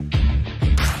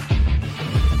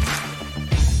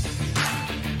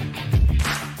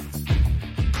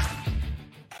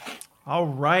All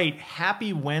right.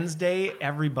 Happy Wednesday,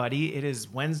 everybody. It is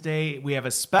Wednesday. We have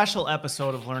a special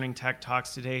episode of Learning Tech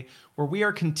Talks today where we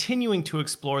are continuing to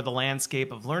explore the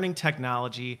landscape of learning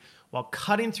technology while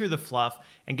cutting through the fluff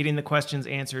and getting the questions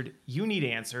answered you need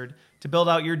answered to build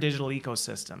out your digital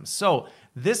ecosystem. So,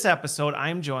 this episode,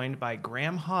 I'm joined by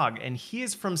Graham Hogg, and he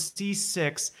is from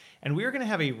C6, and we are going to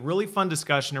have a really fun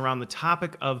discussion around the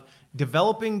topic of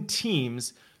developing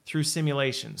teams through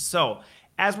simulation. So,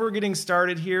 as we're getting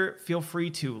started here, feel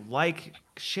free to like,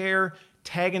 share,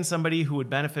 tag in somebody who would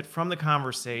benefit from the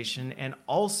conversation, and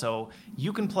also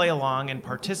you can play along and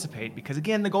participate because,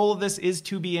 again, the goal of this is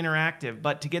to be interactive.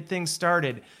 But to get things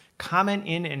started, comment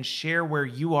in and share where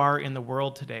you are in the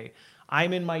world today.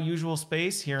 I'm in my usual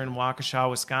space here in Waukesha,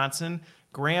 Wisconsin.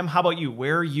 Graham, how about you?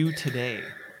 Where are you today?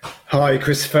 Hi,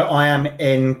 Christopher. I am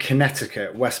in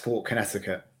Connecticut, Westport,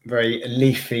 Connecticut. Very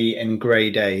leafy and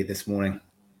grey day this morning.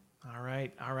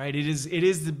 All right. It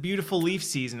is the beautiful leaf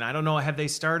season. I don't know, have they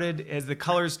started, as the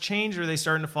colors change, or are they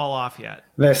starting to fall off yet?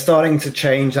 They're starting to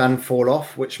change and fall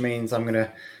off, which means I'm going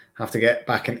to have to get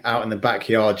out in the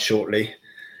backyard shortly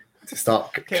to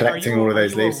start collecting all of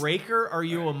those leaves. Are you a raker or are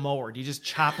you a mower? Do you just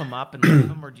chop them up and leave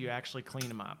them, or do you actually clean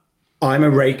them up? I'm a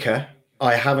raker.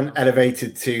 I haven't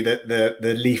elevated to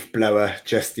the leaf blower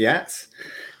just yet.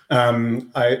 That's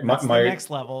the next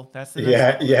level. That's the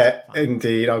next level. Yeah,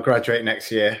 indeed. I'll graduate next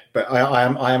year, but I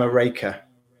am a raker.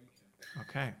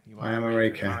 Okay, I am a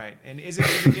raker. All right, and is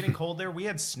it getting cold there? We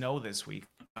had snow this week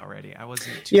already. I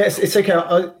wasn't too. Yes, it's okay.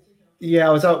 I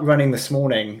was out running this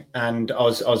morning, and I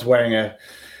was wearing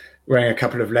a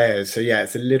couple of layers. So yeah,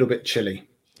 it's a little bit chilly.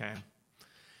 Okay,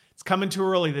 it's coming too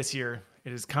early this year.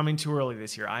 It is coming too early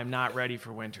this year. I'm not ready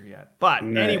for winter yet. But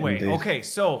anyway, indeed. Okay,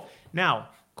 so now.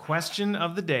 Question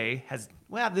of the day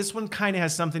this one kind of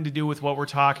has something to do with what we're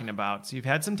talking about. So you've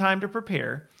had some time to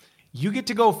prepare. You get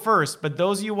to go first, but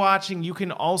those of you watching, you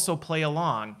can also play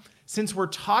along. Since we're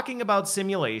talking about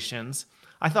simulations,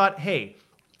 I thought, hey,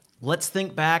 let's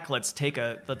think back. Let's take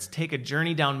a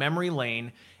journey down memory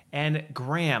lane. And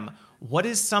Graham, what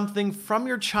is something from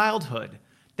your childhood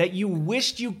that you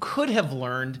wished you could have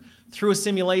learned through a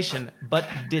simulation but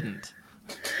didn't?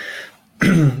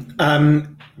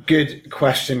 Good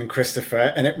question,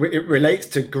 Christopher. And it relates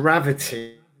to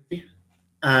gravity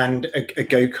and a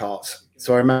go-kart.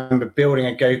 So I remember building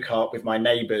a go-kart with my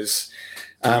neighbors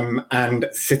and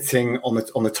sitting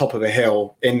on the top of a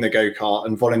hill in the go-kart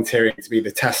and volunteering to be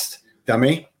the test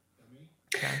dummy.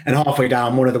 Okay. And halfway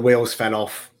down, one of the wheels fell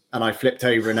off and I flipped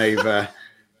over and over,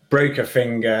 broke a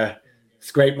finger,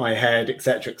 scraped my head,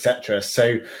 etc., etc.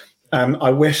 So I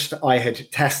wished I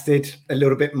had tested a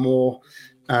little bit more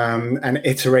and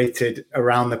iterated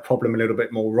around the problem a little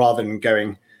bit more rather than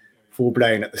going full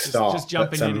blown at the start. Just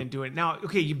jumping in and doing it. Now,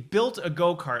 okay, you built a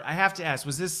go-kart. I have to ask,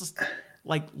 was this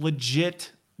like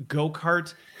legit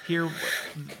go-kart here? Or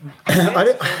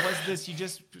was this, you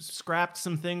just scrapped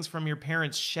some things from your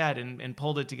parents' shed and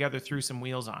pulled it together, threw some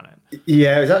wheels on it?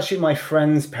 Yeah, it was actually my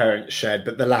friend's parents' shed,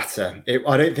 but the latter.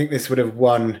 I don't think this would have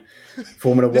won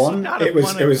Formula One. It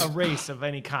was a race of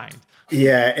any kind.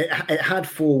 Yeah, it had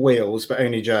four wheels, but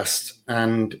only just.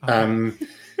 And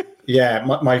yeah,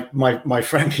 my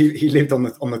friend he lived on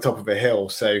the top of a hill,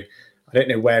 so I don't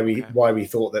know why we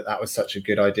thought that was such a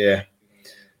good idea.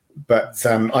 But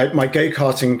my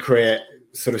go-karting career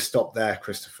sort of stopped there,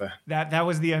 Christopher. That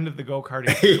was the end of the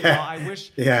go-karting. Yeah. Well, I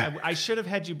wish. Yeah. I should have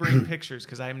had you bring pictures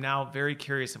because I am now very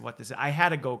curious of what this is. I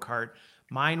had a go-kart.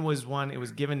 Mine was one. It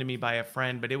was given to me by a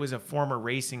friend, but it was a former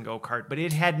racing go-kart. But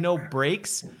it had no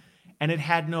brakes. And it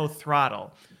had no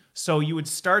throttle. So you would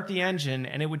start the engine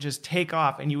and it would just take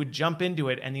off and you would jump into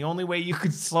it. And the only way you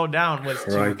could slow down was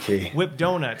to whip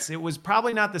donuts. It was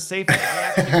probably not the safest. I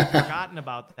actually had forgotten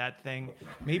about that thing.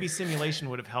 Maybe simulation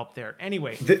would have helped there.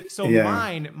 Anyway,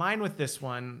 mine with this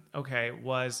one,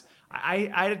 was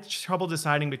I had trouble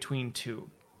deciding between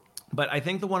two. But I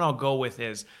think the one I'll go with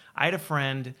is I had a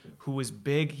friend who was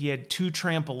big. He had 2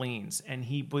 trampolines, and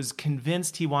he was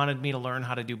convinced he wanted me to learn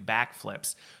how to do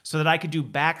backflips so that I could do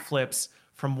backflips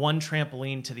from one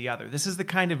trampoline to the other. This is the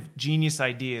kind of genius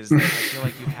ideas that I feel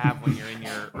like you have when you're in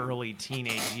your early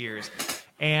teenage years.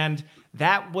 And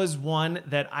that was one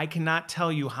that I cannot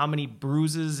tell you how many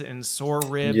bruises and sore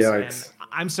ribs. Yikes. And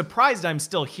I'm surprised I'm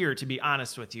still here, to be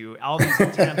honest with you. All these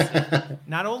attempts,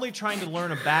 not only trying to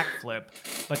learn a backflip,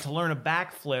 but to learn a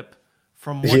backflip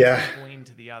from one trampoline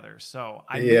to the other. So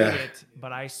I made it,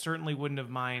 but I certainly wouldn't have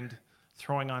mind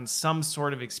throwing on some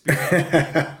sort of experience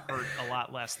that hurt a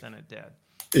lot less than it did.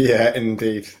 Yeah,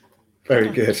 indeed. Very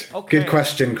good. Okay. Good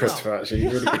question, Christopher, actually.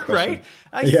 Really good question.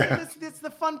 Right? Yeah. It's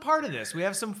the fun part of this. We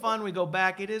have some fun. We go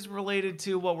back. It is related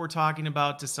to what we're talking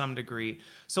about to some degree.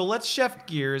 So let's shift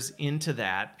gears into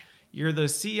that. You're the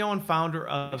CEO and founder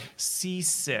of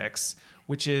C6,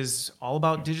 which is all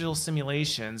about digital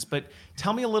simulations. But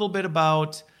tell me a little bit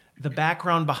about the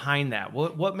background behind that.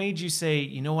 What made you say,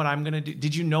 you know what, I'm going to do?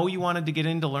 Did you know you wanted to get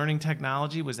into learning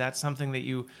technology? Was that something that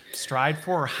you strived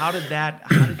for? Or how did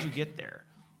you get there?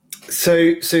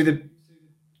 So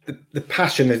the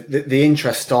passion, the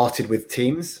interest started with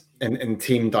teams and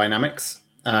team dynamics.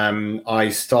 I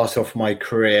started off my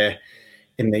career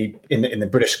in the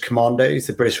British Commandos,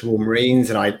 the British Royal Marines,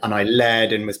 and I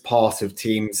led and was part of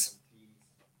teams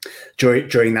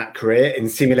during that career.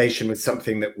 And simulation was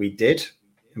something that we did,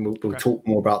 and we'll talk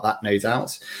more about that, no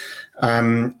doubt.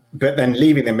 But then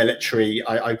leaving the military,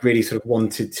 I really sort of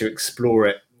wanted to explore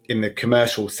it in the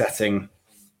commercial setting,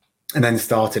 and then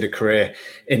started a career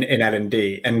in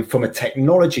L&D. And from a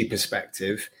technology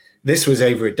perspective, this was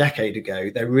over a decade ago.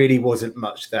 There really wasn't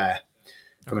much there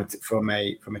from a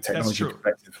technology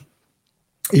perspective.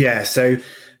 Yeah, so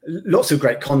lots of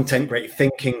great content, great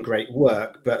thinking, great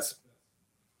work, but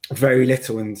very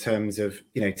little in terms of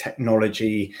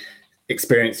technology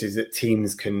experiences that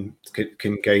teams can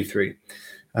go through.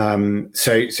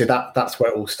 So that's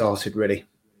where it all started, really.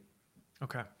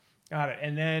 Okay. Got it.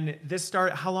 And then this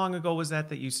started, how long ago was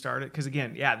that you started? Because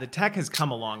again, yeah, the tech has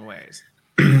come a long ways.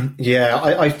 Yeah,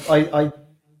 I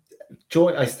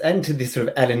entered this sort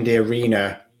of L&D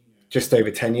arena just over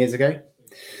 10 years ago,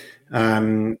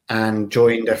 and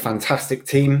joined a fantastic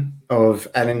team of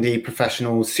L&D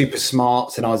professionals, super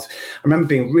smart. And I remember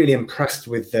being really impressed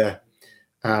with their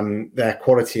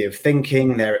quality of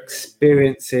thinking, their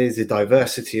experiences, the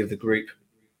diversity of the group.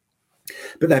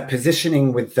 But their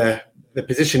positioning with the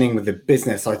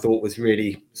business, I thought, was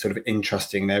really sort of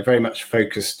interesting. They're very much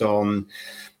focused on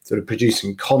sort of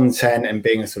producing content and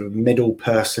being a sort of middle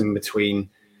person between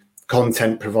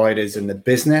content providers and the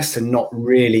business, and not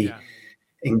really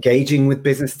engaging with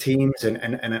business teams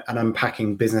and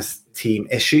unpacking business team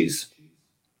issues.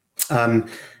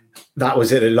 That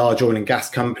was at a large oil and gas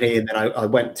company, and then I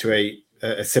went to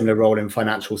a similar role in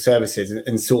financial services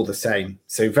and saw the same.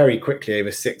 So very quickly,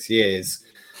 over 6 years,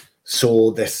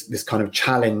 saw this kind of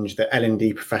challenge that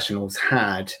L&D professionals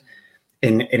had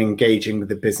in engaging with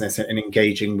the business and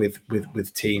engaging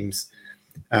with teams,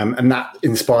 and that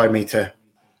inspired me to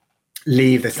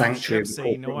leave the sanctuary.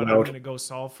 Say, you know what, I'm going to go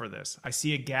solve for this. I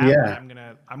see a gap. Yeah. And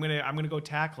I'm going to go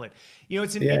tackle it.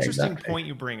 It's an interesting point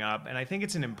you bring up, and I think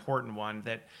it's an important one.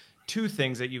 That two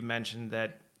things that you've mentioned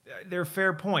that they're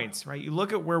fair points, right? You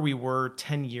look at where we were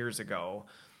 10 years ago.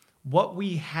 What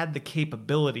we had the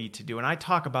capability to do, and I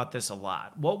talk about this a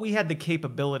lot, what we had the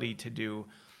capability to do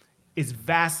is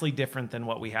vastly different than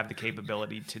what we have the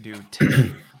capability to do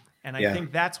today. And I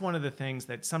think that's one of the things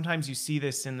that sometimes you see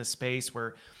this in the space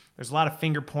where there's a lot of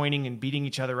finger pointing and beating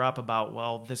each other up about,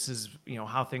 well, this is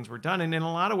how things were done. And in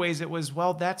a lot of ways it was,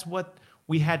 well, that's what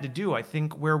we had to do. I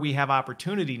think where we have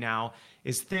opportunity now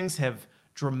is things have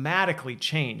dramatically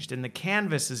changed, and the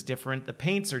canvas is different, the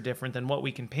paints are different than what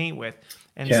we can paint with.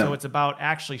 And so it's about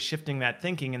actually shifting that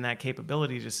thinking and that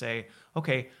capability to say,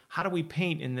 okay, how do we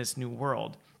paint in this new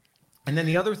world? And then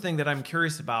the other thing that I'm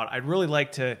curious about, I'd really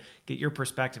like to get your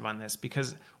perspective on this,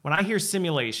 because when I hear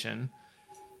simulation,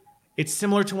 it's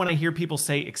similar to when I hear people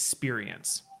say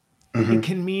experience. Mm-hmm. It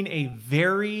can mean a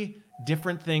very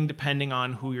different thing depending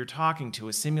on who you're talking to.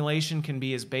 A simulation can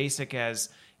be as basic as,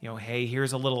 hey,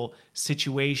 here's a little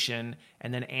situation,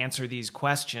 and then answer these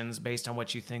questions based on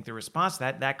what you think the response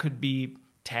to that could be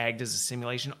tagged as a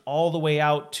simulation, all the way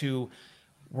out to,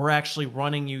 we're actually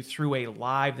running you through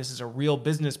this is a real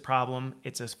business problem.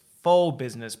 It's a faux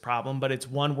business problem, but it's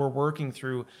one we're working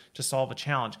through to solve a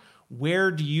challenge.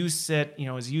 Where do you sit,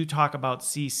 as you talk about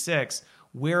C6,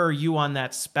 where are you on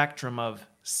that spectrum of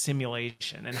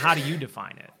simulation, and how do you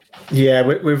define it? Yeah,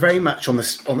 we're very much on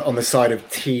the side of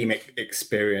team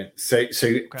experience. So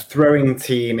throwing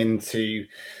team into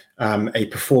a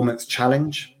performance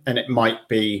challenge, and it might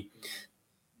be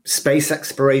space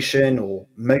exploration or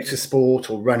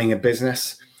motorsport or running a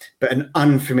business, but an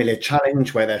unfamiliar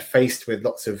challenge where they're faced with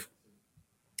lots of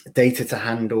data to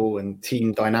handle and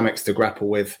team dynamics to grapple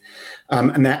with,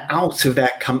 and they're out of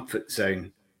their comfort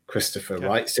zone, Christopher,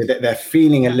 right? So that they're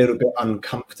feeling a little bit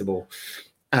uncomfortable,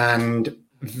 and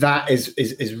that is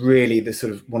really the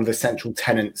sort of one of the central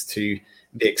tenets to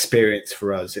the experience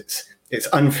for us. It's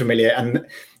unfamiliar, and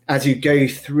as you go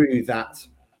through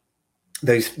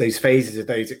those phases of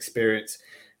that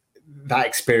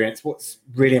experience, what's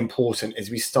really important is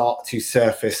we start to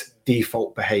surface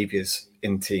default behaviors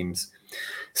in teams.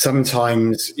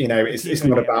 Sometimes, it's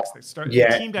not about, The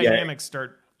yeah, team yeah, dynamics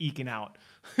start eking out.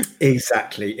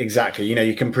 exactly.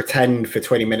 You can pretend for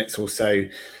 20 minutes or so,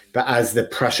 but as the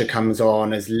pressure comes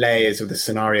on, as layers of the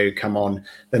scenario come on,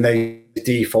 then those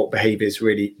default behaviors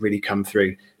really come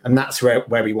through. And that's where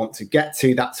we want to get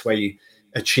to. That's where you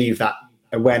achieve that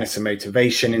awareness and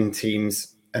motivation in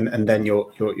teams, and then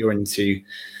you're into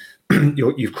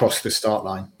you've crossed the start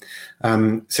line.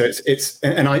 So I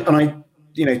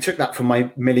took that from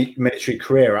my military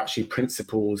career, actually,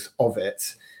 principles of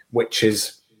it, which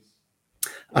is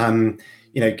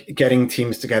getting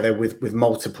teams together with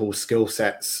multiple skill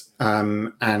sets,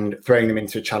 and throwing them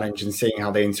into a challenge and seeing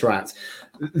how they interact.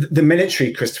 The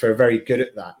military, Christopher, are very good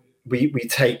at that. We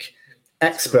take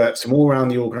experts from all around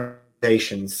the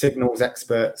organization, signals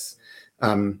experts,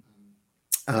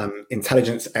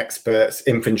 intelligence experts,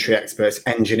 infantry experts,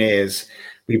 engineers.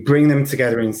 We bring them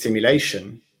together in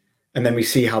simulation, and then we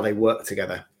see how they work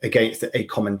together against a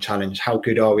common challenge. How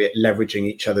good are we at leveraging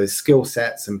each other's skill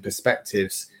sets and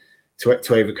perspectives to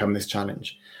overcome this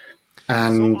challenge?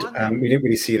 And we didn't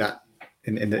really see that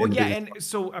in the and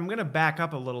so I'm going to back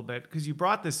up a little bit, because you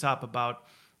brought this up about,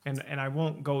 and I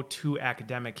won't go too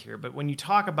academic here, but when you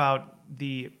talk about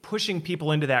the pushing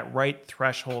people into that right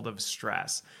threshold of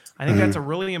stress, I think that's a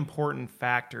really important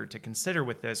factor to consider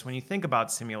with this when you think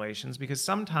about simulations, because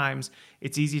sometimes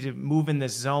it's easy to move in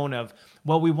this zone of,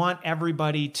 well, we want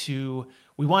everybody to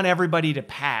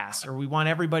pass, or we want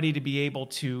everybody to be able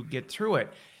to get through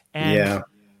it. And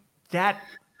that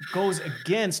goes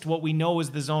against what we know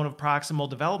is the zone of proximal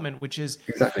development, which is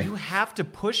you have to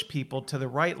push people to the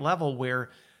right level where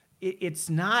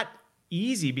it's not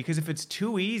easy, because if it's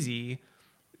too easy,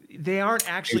 they aren't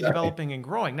actually developing and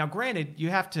growing. Now, granted,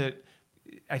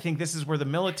 I think this is where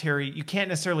you can't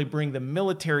necessarily bring the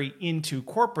military into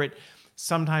corporate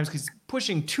sometimes, because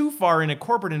pushing too far in a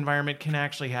corporate environment can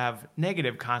actually have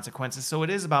negative consequences. So it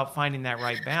is about finding that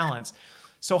right balance.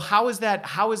 So how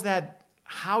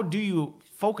do you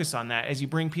focus on that as you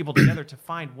bring people together to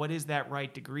find what is that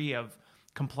right degree of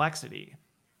complexity?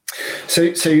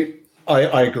 So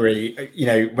I agree.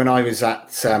 When I was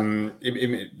at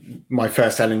in my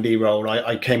first L&D role,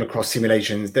 I came across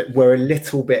simulations that were a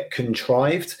little bit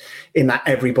contrived, in that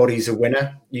everybody's a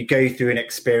winner. You go through an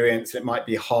experience, it might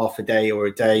be half a day or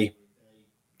a day,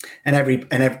 and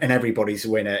everybody's a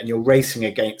winner, and you're racing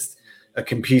against a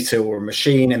computer or a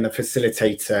machine, and the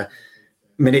facilitator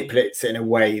manipulates it in a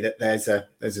way that there's a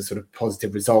sort of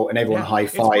positive result, and everyone high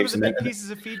fives. It's one of the big pieces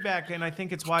of feedback, and I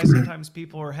think it's why sometimes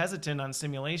people are hesitant on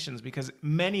simulations, because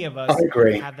many of us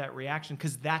have that reaction,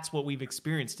 because that's what we've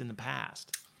experienced in the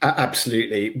past.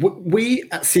 Absolutely. We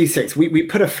at C6, we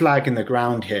put a flag in the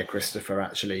ground here, Christopher.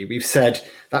 Actually, we've said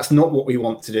that's not what we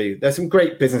want to do. There's some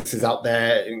great businesses out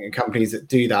there and companies that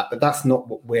do that, but that's not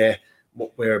what we're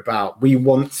about. We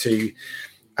want to.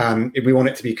 We want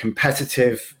it to be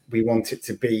competitive. We want it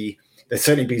to be, there's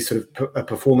certainly be sort of a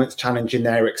performance challenge in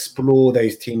there, explore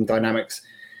those team dynamics.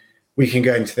 We can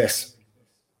go into this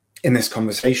in this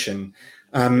conversation.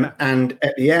 And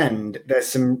at the end, there's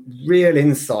some real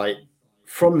insight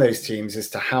from those teams as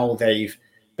to how they've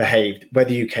behaved,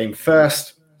 whether you came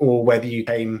first or whether you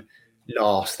came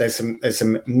last. There's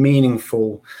some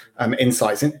meaningful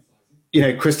insights. And,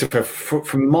 Christopher,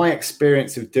 from my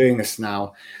experience of doing this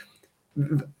now,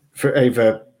 for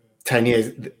over 10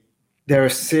 years, there are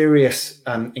serious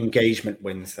engagement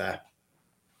wins there,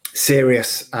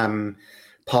 serious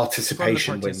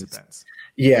participation wins.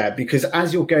 Yeah, because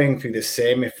as you're going through the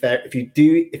sim,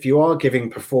 if you are giving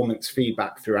performance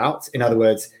feedback throughout, in other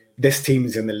words, this team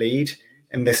is in the lead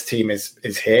and this team is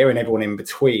here and everyone in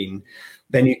between,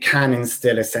 then you can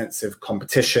instill a sense of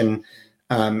competition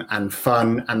and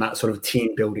fun and that sort of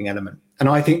team building element. And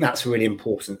I think that's really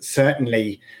important,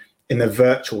 certainly in the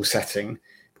virtual setting,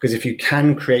 because if you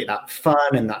can create that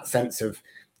fun and that sense of,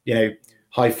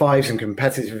 high fives and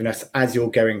competitiveness as you're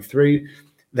going through,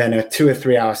 then a 2 or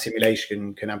 3 hour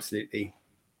simulation can absolutely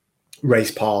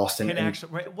race past. And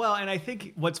I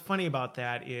think what's funny about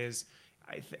that is,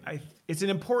 it's an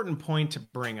important point to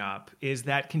bring up, is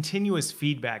that continuous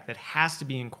feedback that has to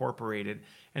be incorporated.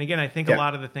 And again, I think a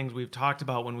lot of the things we've talked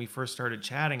about when we first started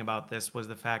chatting about this was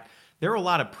the fact there are a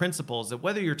lot of principles that,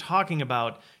 whether you're talking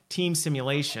about team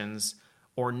simulations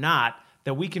or not,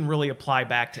 that we can really apply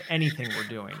back to anything we're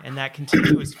doing. And that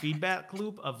continuous feedback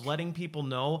loop of letting people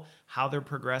know how they're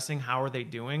progressing, how are they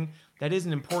doing, that is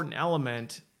an important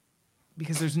element,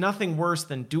 because there's nothing worse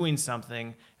than doing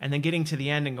something and then getting to the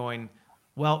end and going,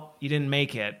 well, you didn't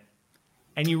make it.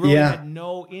 and you really had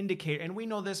no indicator. And we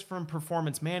know this from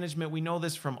performance management. We know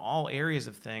this from all areas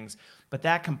of things, but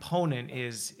that component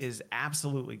is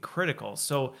absolutely critical.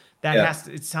 So that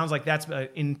it sounds like that's an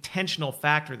intentional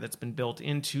factor that's been built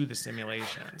into the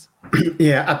simulations.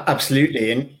 Yeah,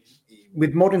 absolutely. And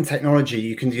with modern technology,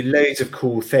 you can do loads of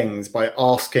cool things by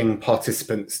asking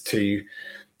participants to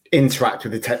interact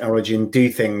with the technology and do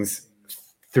things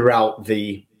throughout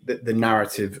the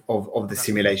narrative of the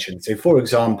simulation. So, for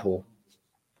example,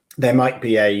 there might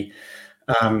be a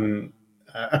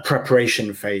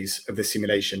preparation phase of the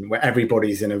simulation where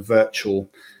everybody's in a virtual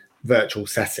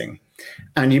setting,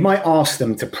 and you might ask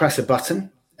them to press a button,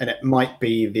 and it might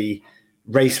be the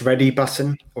race ready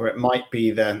button, or it might be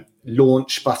the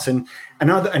launch button.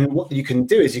 And what you can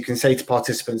do is you can say to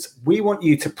participants, we want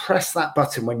you to press that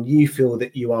button when you feel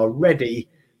that you are ready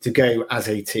to go as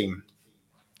a team.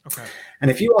 Okay.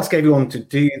 And if you ask everyone to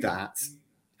do that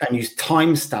and you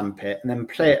timestamp it and then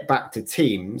play it back to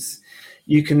teams,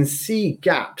 you can see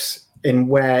gaps in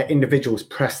where individuals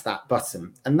press that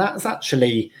button. And that's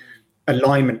actually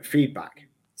alignment feedback.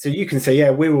 So you can say,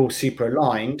 yeah, we're all super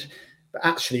aligned, but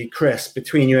actually, Chris,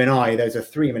 between you and I, there's a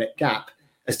 3-minute gap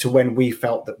as to when we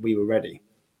felt that we were ready.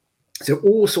 So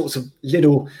all sorts of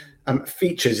little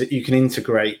features that you can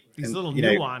integrate. These little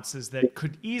nuances that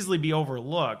could easily be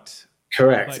overlooked.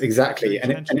 Correct, exactly.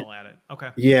 And intentional at it.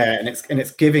 Okay. Yeah, and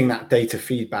it's giving that data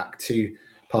feedback to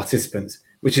participants,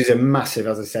 which is a massive,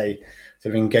 as I say,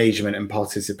 sort of engagement and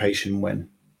participation win.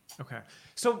 Okay.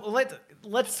 So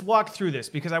let's walk through this,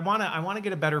 because I want to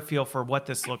get a better feel for what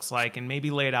this looks like and maybe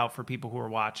lay it out for people who are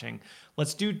watching.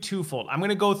 Let's do twofold. I'm going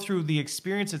to go through the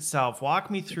experience itself.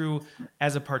 Walk me through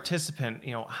as a participant,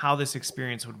 how this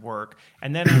experience would work.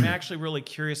 And then I'm actually really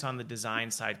curious on the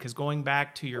design side, because going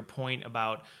back to your point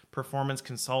about performance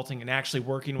consulting and actually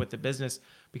working with the business,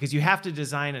 because you have to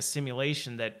design a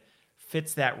simulation that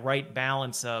fits that right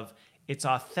balance of it's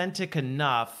authentic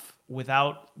enough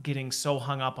without getting so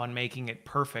hung up on making it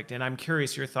perfect. And I'm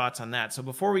curious your thoughts on that. So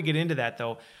before we get into that,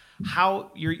 though,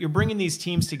 how you're bringing these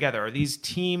teams together? Are these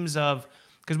teams of,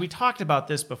 because we talked about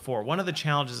this before, one of the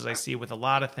challenges I see with a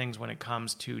lot of things when it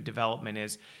comes to development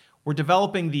is we're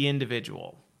developing the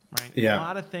individual, right? Yeah. A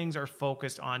lot of things are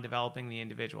focused on developing the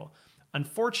individual.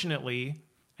 Unfortunately,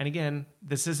 and again,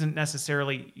 this isn't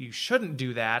necessarily, you shouldn't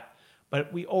do that,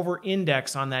 but we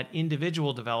over-index on that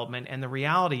individual development. And the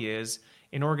reality is,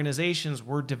 in organizations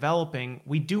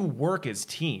we do work as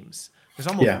teams. There's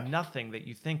almost nothing that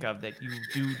you think of that you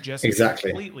do just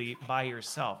completely by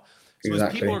yourself. So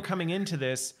as people are coming into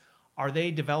this, are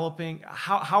they developing,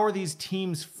 how are these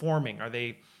teams forming? Are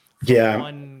they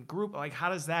one group? Like, how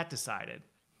does that decided?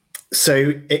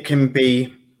 So it can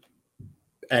be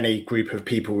any group of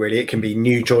people, really. It can be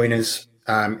new joiners.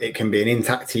 It can be an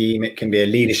intact team. It can be a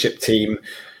leadership team,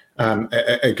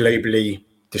 a globally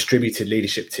distributed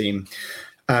leadership team.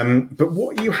 But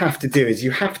what you have to do is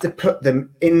you have to put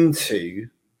them into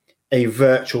a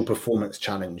virtual performance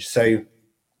challenge. So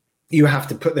you have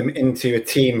to put them into a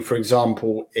team, for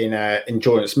example, in an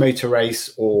endurance motor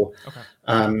race, or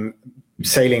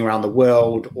sailing around the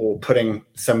world, or putting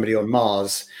somebody on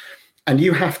Mars. And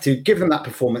you have to give them that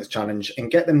performance challenge and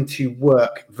get them to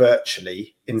work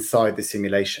virtually inside the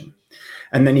simulation.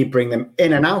 And then you bring them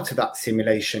in and out of that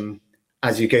simulation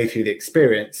as you go through the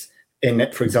experience in,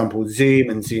 for example,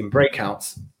 Zoom and Zoom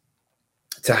breakouts,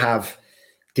 to have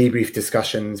debrief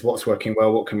discussions, what's working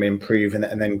well, what can we improve, and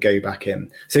then go back in.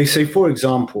 So for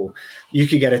example, you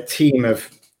could get a team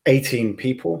of 18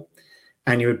 people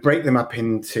and you would break them up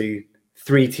into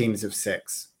 3 teams of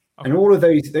 6. And all of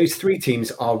those 3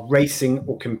 teams are racing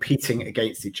or competing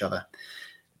against each other.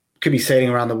 Could be sailing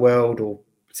around the world or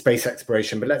space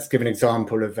exploration, but let's give an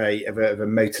example of a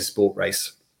motorsport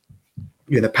race.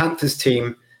 You're the Panthers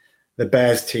team, the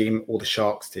Bears team, or the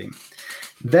Sharks team.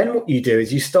 Then what you do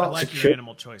is you start your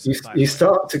animal choices. You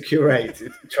start to curate.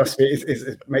 Trust me,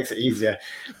 it makes it easier.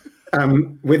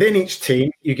 Within each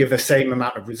team, you give the same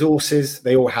amount of resources.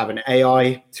 They all have an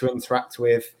AI to interact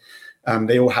with.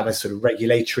 They all have a sort of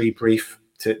regulatory brief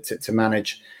to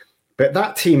manage. But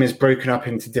that team is broken up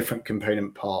into different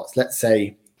component parts. Let's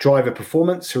say driver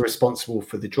performance, who are responsible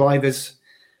for the drivers.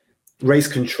 Race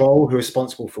control, who are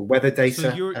responsible for weather data.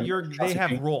 So they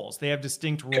have roles. They have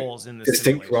distinct roles in the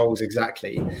distinct simulation. Roles,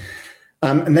 exactly.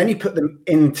 And then you put them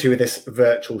into this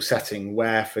virtual setting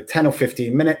where for 10 or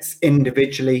 15 minutes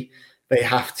individually, they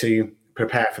have to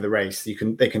prepare for the race. They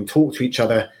can talk to each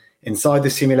other inside the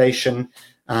simulation.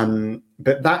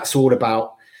 But that's all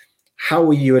about how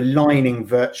are you aligning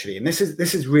virtually? And this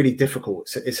is really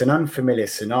difficult. It's an unfamiliar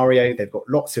scenario. They've got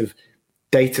lots of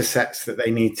data sets that they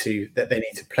need to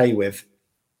play with.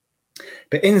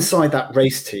 But inside that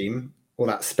race team or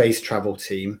that space travel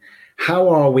team, how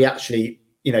are we actually,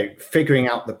 figuring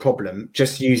out the problem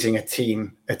just using a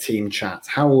team chat?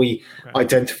 How are we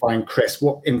identifying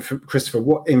Christopher,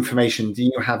 what information do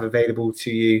you have available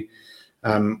to you?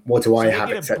 What do I have?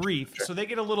 They get a brief. So they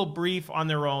get a little brief on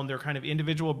their own, their kind of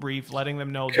individual brief, letting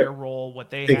them know their role, what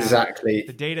they have, exactly,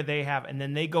 the data they have, and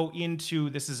then they go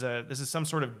into this is some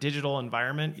sort of digital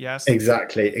environment. Yes,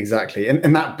 exactly,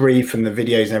 and that brief and the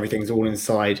videos and everything is all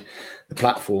inside the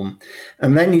platform,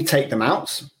 and then you take them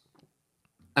out,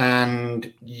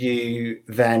 and you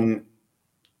then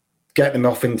get them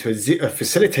off into a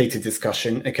facilitated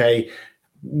discussion. Okay.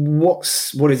 What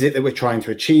is it that we're trying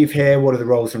to achieve here? What are the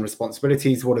roles and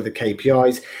responsibilities? What are the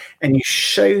KPIs? And you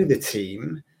show the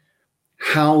team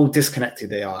how disconnected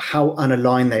they are, how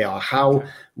unaligned they are,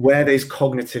 where those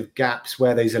cognitive gaps,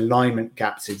 where those alignment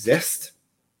gaps exist.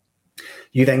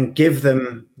 You then give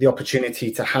them the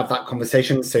opportunity to have that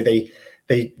conversation, so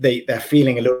they're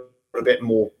feeling a little bit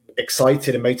more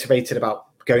excited and motivated about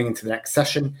going into the next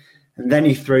session. And then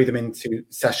you throw them into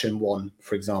session 1,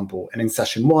 for example. And in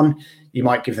session 1, you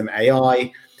might give them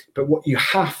AI. But what you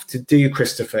have to do,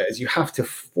 Christopher, is you have to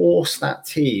force that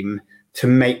team to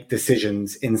make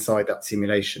decisions inside that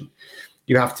simulation.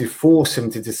 You have to force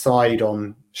them to decide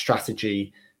on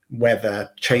strategy, weather,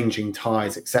 changing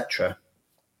tires, etc.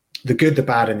 The good, the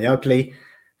bad, and the ugly.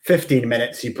 15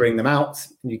 minutes, you bring them out,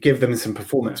 and you give them some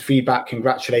performance feedback.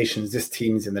 Congratulations, this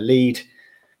team's in the lead.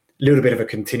 Little bit of a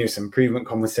continuous improvement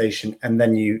conversation, and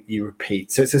then you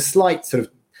repeat. So it's a slight sort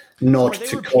of nod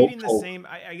to repeating the same.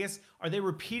 I guess, are they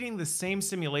repeating the same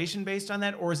simulation based on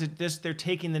that, or is it this they're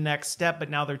taking the next step,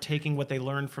 but now they're taking what they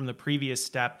learned from the previous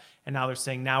step, and now they're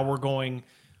saying, now we're going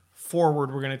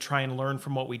forward, we're going to try and learn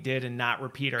from what we did and not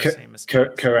repeat our same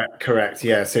mistakes. Correct.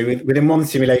 Yeah. So within one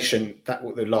simulation that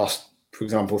will last, for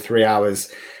example, 3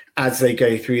 hours. As they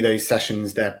go through those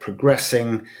sessions, they're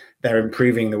progressing. They're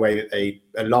improving the way that they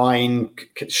align,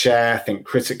 share, think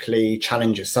critically,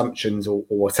 challenge assumptions or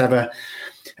whatever.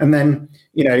 And then,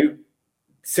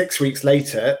 6 weeks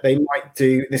later, they might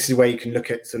do, this is where you can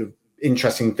look at sort of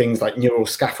interesting things like neural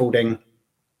scaffolding,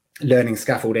 learning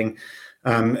scaffolding.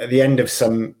 At the end of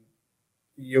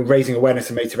you're raising awareness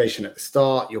and motivation at the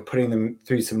start, you're putting them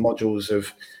through some modules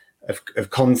of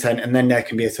content, and then there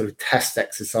can be a sort of test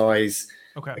exercise,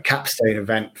 a capstone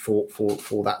event for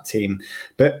that team.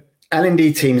 But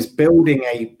L&D teams building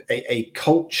a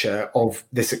culture of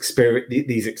these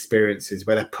experiences,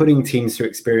 where they're putting teams through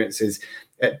experiences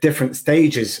at different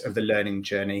stages of the learning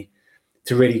journey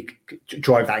to really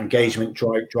drive that engagement,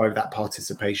 drive that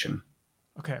participation.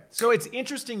 Okay. So it's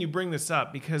interesting you bring this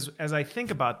up, because as I think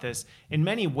about this, in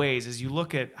many ways, as you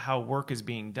look at how work is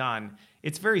being done,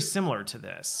 it's very similar to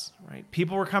this, right?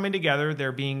 People are coming together,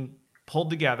 they're being pulled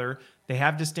together. They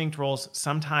have distinct roles.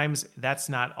 Sometimes that's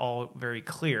not all very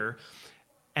clear.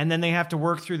 And then they have to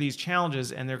work through these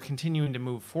challenges, and they're continuing to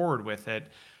move forward with it.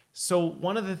 So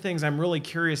one of the things I'm really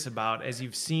curious about as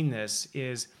you've seen this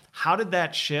is, how did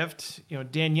that shift?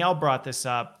 Danielle brought this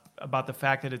up about the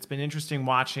fact that it's been interesting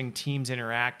watching teams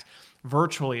interact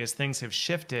virtually as things have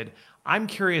shifted. I'm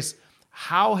curious,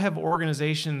 how have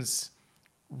organizations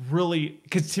really,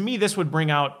 because to me, this would bring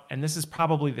out, and this is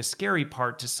probably the scary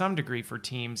part to some degree for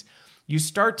teams, you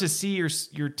start to see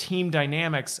your team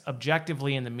dynamics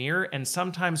objectively in the mirror, and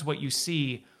sometimes what you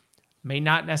see may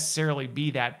not necessarily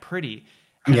be that pretty.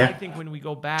 And I think when we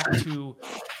go back to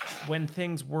when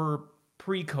things were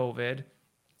pre-COVID,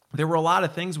 there were a lot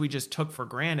of things we just took for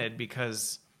granted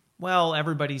because, well,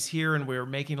 everybody's here and we're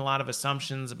making a lot of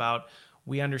assumptions about,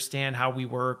 we understand how we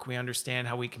work, we understand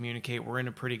how we communicate, we're in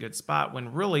a pretty good spot,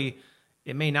 when really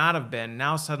it may not have been.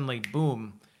 Now suddenly,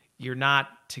 boom, you're not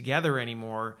together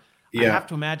anymore. I have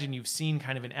to imagine you've seen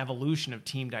kind of an evolution of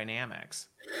team dynamics.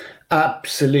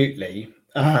 Absolutely.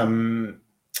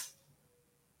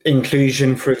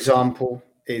 Inclusion, for example,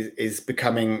 is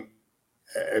becoming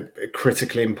a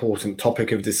critically important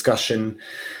topic of discussion.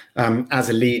 As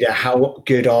a leader, how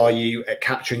good are you at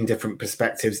capturing different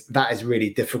perspectives? That is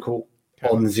really difficult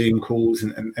on Zoom calls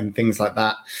and things like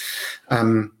that.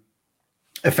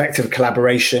 Effective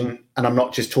collaboration, and I'm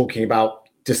not just talking about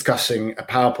discussing a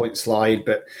PowerPoint slide,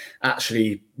 but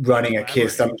actually running a key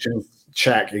assumptions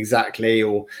check,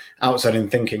 or outside-in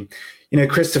thinking.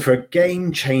 Christopher, a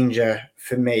game changer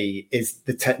for me is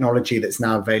the technology that's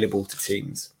now available to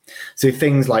teams. So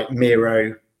things like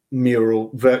Miro,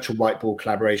 Mural, virtual whiteboard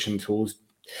collaboration tools,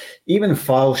 even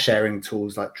file sharing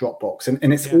tools like Dropbox.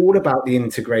 And it's all about the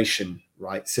integration,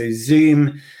 right? So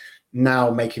Zoom now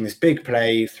making this big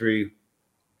play through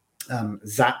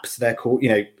Zaps, they're called, Oh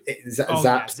yeah,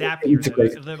 Zaps Zapier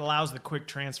integrated. that allows the quick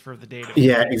transfer of the data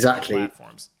Yeah, between the exactly.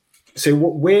 platforms. So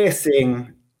what we're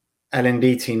seeing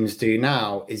L&D teams do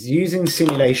now is using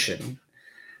simulation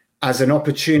as an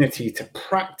opportunity to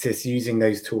practice using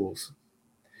those tools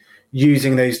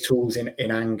in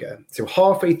anger. So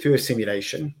halfway through a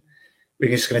simulation, we're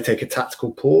just going to take a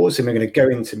tactical pause and we're going to go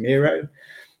into Miro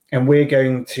and we're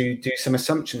going to do some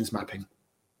assumptions mapping.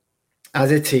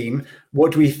 As a team,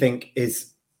 what do we think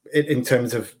is, in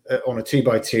terms of on a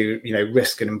 2x2,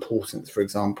 risk and importance, for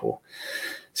example.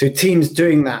 So teams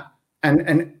doing that,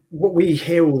 and what we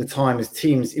hear all the time is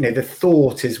teams, the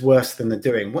thought is worse than the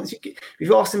doing. If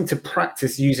you ask them to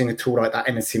practice using a tool like that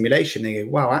in a simulation, they go,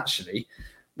 wow, actually,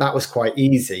 that was quite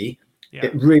easy. Yeah.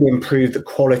 It really improved the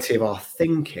quality of our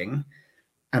thinking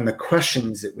and the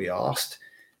questions that we asked.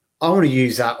 I want to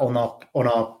use that on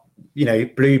our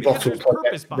blue bottle project.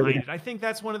 Purpose behind it. I think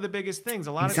that's one of the biggest things.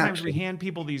 A lot of times we hand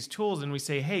people these tools and we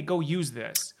say, hey, go use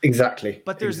this. Exactly.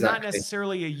 But there's not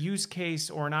necessarily a use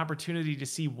case or an opportunity to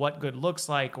see what good looks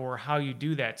like or how you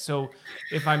do that. So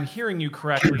if I'm hearing you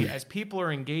correctly, as people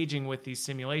are engaging with these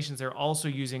simulations, they're also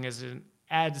using as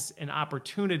an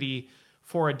opportunity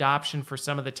for adoption for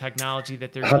some of the technology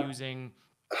that they're using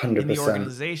 100%. In the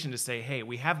organization to say, hey,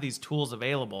 we have these tools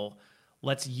available.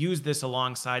 Let's use this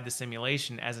alongside the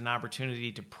simulation as an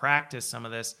opportunity to practice some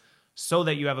of this so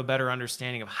that you have a better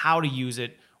understanding of how to use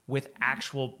it with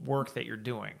actual work that you're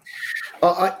doing.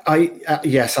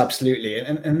 Yes, absolutely.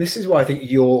 And this is why I think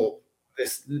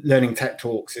this Learning Tech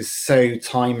Talks is so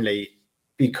timely,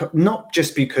 because not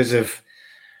just because of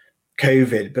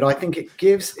COVID, but I think it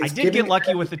gives. I did get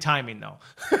lucky with the timing, though.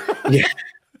 Yeah.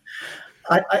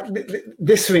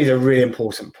 This for me is a really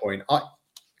important point.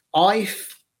 I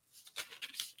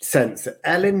sense that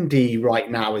L&D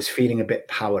right now is feeling a bit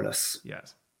powerless.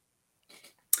 Yes.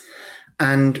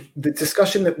 And the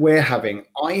discussion that we're having,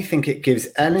 I think it gives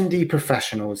L&D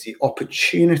professionals the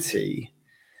opportunity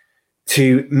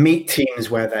to meet teams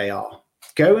where they are.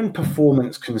 Go and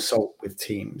performance consult with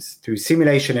teams through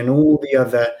simulation and all the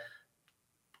other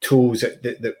tools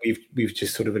that we've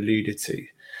just sort of alluded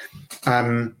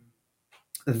to.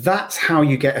 That's how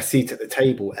you get a seat at the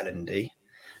table, L&D.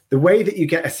 The way that you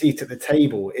get a seat at the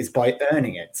table is by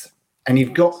earning it. And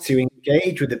you've got to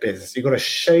engage with the business. You've got to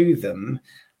show them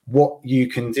what you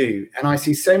can do. And I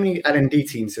see so many L&D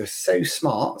teams who are so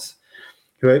smart,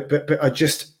 but are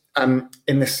just in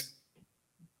this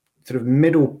sort of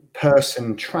middle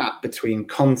person trap between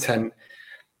content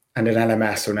and an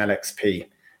LMS or an LXP.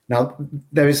 Now,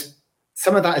 there's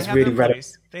some of that is really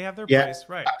relevant. They have their place,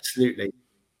 right? Absolutely.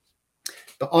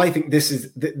 But I think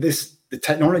the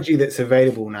technology that's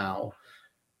available now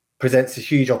presents a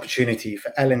huge opportunity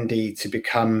for L&D to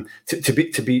become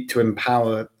to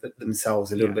empower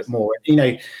themselves a little bit more.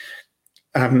 I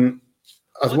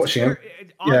was watching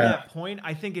that point.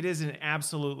 I think it is an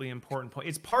absolutely important point.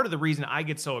 It's part of the reason I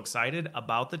get so excited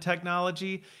about the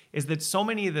technology is that so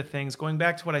many of the things, going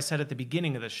back to what I said at the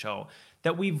beginning of the show,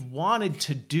 that we've wanted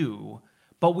to do,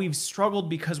 but we've struggled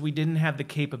because we didn't have the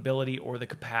capability or the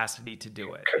capacity to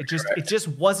do it. It just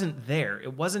wasn't there.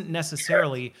 It wasn't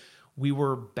necessarily we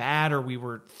were bad or we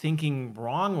were thinking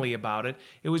wrongly about it.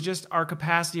 It was just our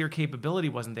capacity or capability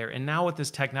wasn't there. And now what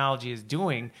this technology is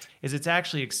doing is it's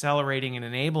actually accelerating and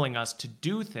enabling us to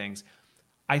do things.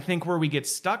 I think where we get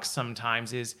stuck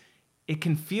sometimes is it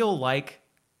can feel like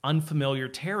unfamiliar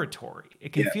territory.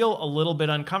 It can feel a little bit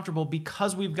uncomfortable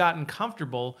because we've gotten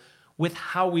comfortable with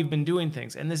how we've been doing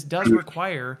things. And this does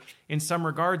require, in some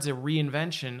regards, a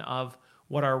reinvention of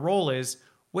what our role is,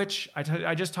 which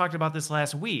I just talked about this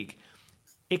last week.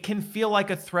 It can feel like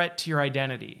a threat to your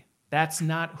identity. That's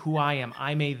not who I am.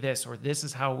 I made this, or this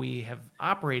is how we have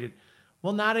operated.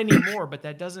 Well, not anymore, but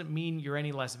that doesn't mean you're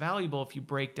any less valuable if you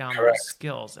break down those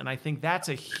skills. And I think that's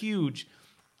a huge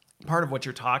part of what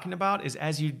you're talking about is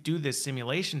as you do this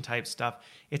simulation type stuff,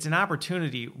 it's an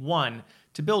opportunity, one,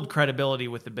 to build credibility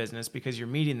with the business because you're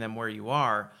meeting them where you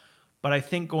are. But I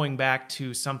think going back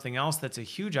to something else that's a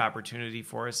huge opportunity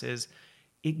for us is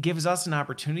it gives us an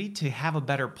opportunity to have a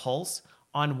better pulse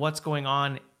on what's going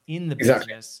on in the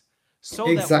business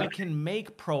so that we can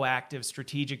make proactive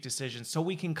strategic decisions, so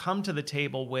we can come to the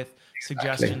table with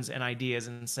suggestions and ideas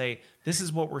and say, this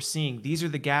is what we're seeing. These are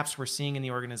the gaps we're seeing in the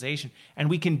organization. And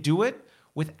we can do it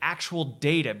with actual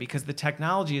data because the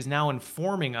technology is now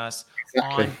informing us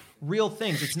on real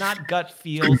things. It's not gut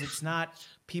feels. It's not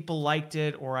people liked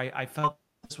it or I felt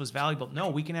this was valuable. No,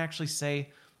 we can actually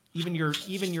say even your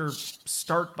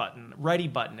start button, ready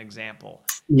button example.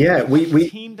 Yeah, we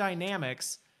team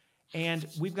dynamics And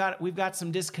we've got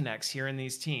some disconnects here in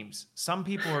these teams. Some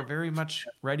people are very much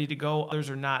ready to go, others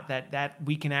are not, that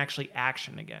we can actually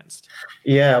action against.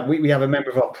 Yeah, we have a member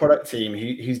of our product team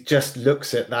who just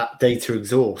looks at that data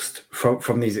exhaust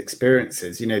from these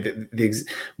experiences. You know,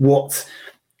 what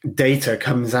data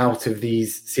comes out of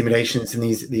these simulations and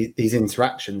these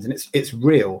interactions, and it's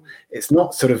real. It's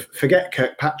not sort of, forget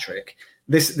Kirkpatrick.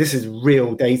 This is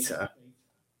real data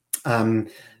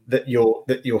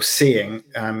that you're seeing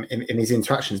in these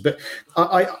interactions. But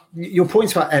your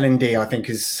point about L&D, I think,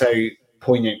 is so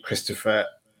poignant, Christopher.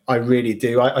 I really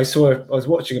do. I was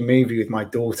watching a movie with my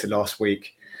daughter last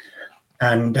week,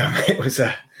 and it was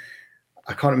I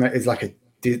can't remember. It's like a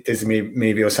Disney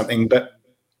movie or something. But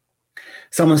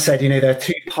someone said, you know, there are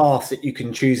two paths that you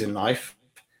can choose in life: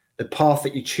 the path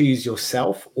that you choose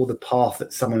yourself, or the path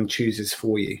that someone chooses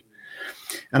for you.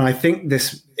 And I think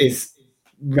this is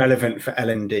relevant for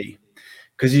L&D,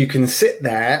 because you can sit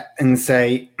there and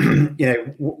say, you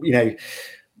know,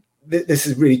 this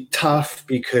is really tough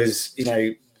because, you know,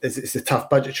 it's a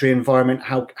tough budgetary environment.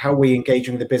 How are we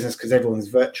engaging with the business because everyone's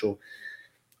virtual?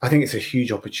 I think it's a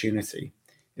huge opportunity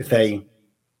if they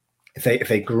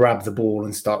grab the ball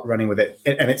and start running with it.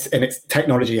 And it's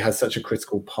technology has such a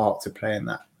critical part to play in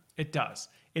that. It does.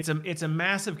 It's a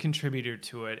massive contributor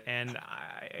to it. And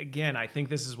I think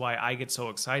this is why I get so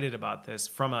excited about this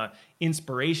from a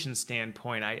inspiration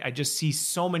standpoint. I just see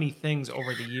so many things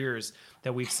over the years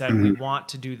that we've said, we want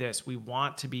to do this, we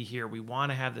want to be here, we want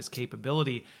to have this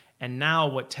capability. And now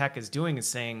what tech is doing is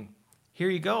saying, here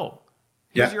you go.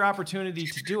 Here's your opportunity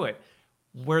to do it.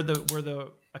 Where the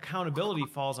accountability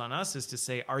falls on us is to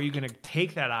say, are you going to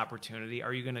take that opportunity?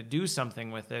 Are you going to do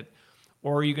something with it?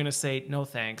 Or are you going to say, no,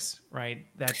 thanks, right?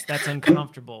 That's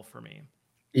uncomfortable for me.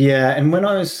 Yeah. And when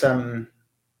I was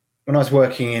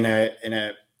working in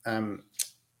a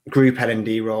group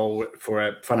L&D role for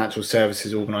a financial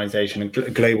services organization, a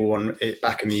global one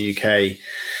back in the UK,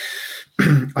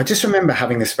 I just remember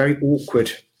having this very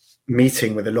awkward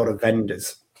meeting with a lot of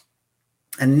vendors.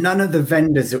 And none of the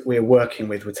vendors that we're working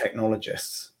with were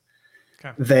technologists.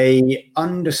 Okay. They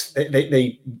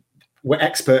were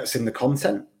experts in the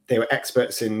content. They were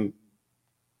experts in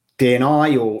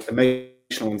D&I or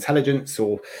emotional intelligence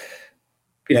or,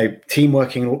 you know, team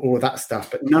working, all of that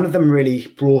stuff. But none of them really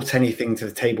brought anything to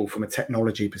the table from a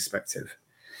technology perspective.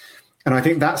 And I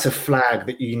think that's a flag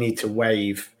that you need to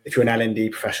wave if you're an L&D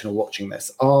professional watching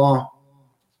this. Are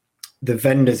the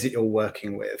vendors that you're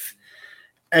working with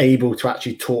able to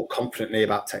actually talk confidently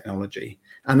about technology?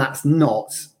 And that's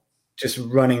not just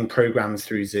running programs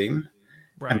through Zoom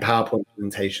and PowerPoint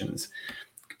presentations.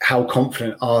 How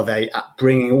confident are they at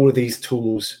bringing all of these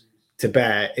tools to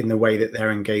bear in the way that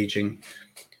they're engaging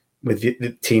with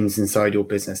the teams inside your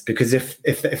business? Because if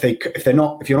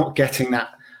you're not getting that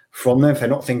from them, if they're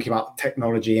not thinking about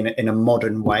technology in a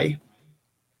modern way,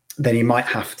 then you might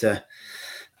have to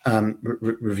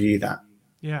review that.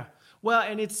 Yeah. Well,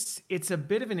 and it's a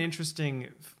bit of an interesting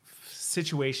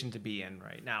situation to be in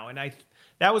right now. And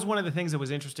that was one of the things that was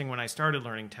interesting when I started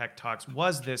learning Tech Talks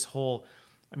was this whole,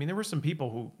 I mean, there were some people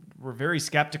who were very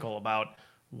skeptical about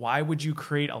why would you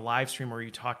create a live stream where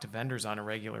you talk to vendors on a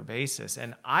regular basis?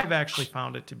 And I've actually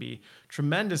found it to be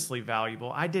tremendously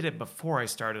valuable. I did it before I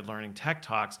started learning Tech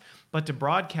Talks, but to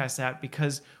broadcast that,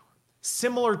 because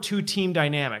similar to team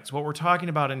dynamics, what we're talking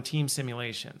about in team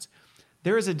simulations,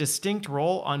 there is a distinct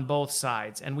role on both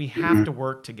sides, and we have to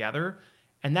work together.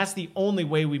 And that's the only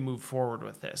way we move forward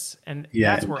with this. And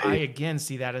that's where I, again,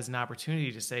 see that as an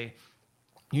opportunity to say,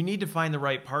 you need to find the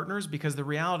right partners, because the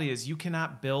reality is you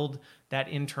cannot build that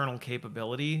internal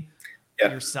capability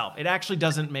yourself. It actually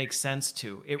doesn't make sense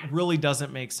to. It really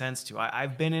doesn't make sense to.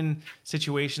 I've been in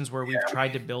situations where we've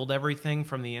tried to build everything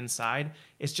from the inside.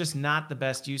 It's just not the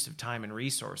best use of time and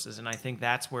resources. And I think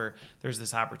that's where there's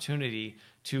this opportunity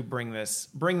to bring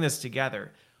this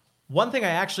together. One thing I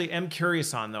actually am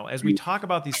curious on, though, as we talk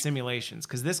about these simulations,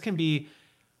 because this can be,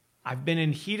 I've been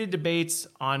in heated debates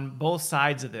on both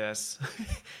sides of this,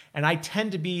 and I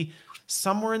tend to be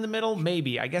somewhere in the middle,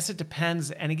 maybe. I guess it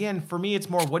depends. And again, for me, it's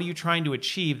more, what are you trying to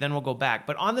achieve? Then we'll go back.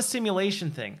 But on the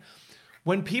simulation thing,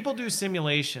 when people do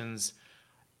simulations,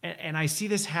 and I see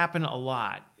this happen a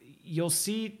lot, you'll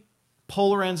see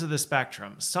polar ends of the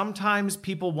spectrum. Sometimes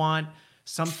people want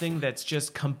something that's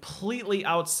just completely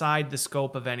outside the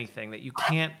scope of anything that you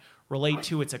can't relate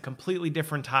to. It's a completely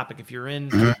different topic. If you're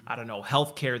in, I don't know,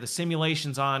 healthcare, the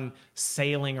simulations on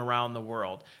sailing around the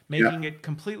world, making it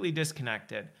completely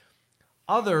disconnected.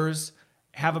 Others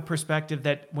have a perspective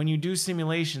that when you do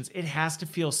simulations, it has to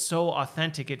feel so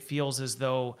authentic. It feels as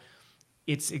though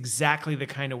it's exactly the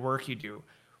kind of work you do.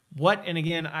 And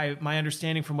again, my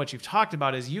understanding from what you've talked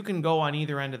about is you can go on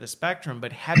either end of the spectrum,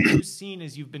 but have you seen,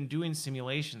 as you've been doing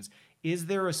simulations, is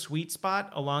there a sweet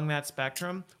spot along that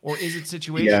spectrum, or is it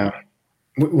situational?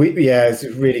 Yeah, it's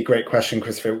a really great question,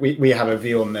 Christopher. We have a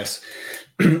view on this.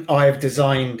 I've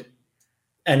designed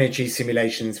energy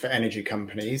simulations for energy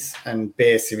companies and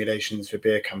beer simulations for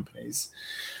beer companies.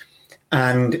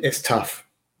 And it's tough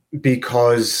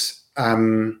because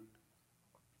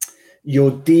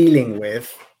you're dealing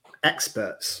with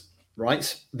experts,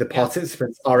 right? The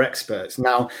participants are experts.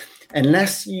 Now,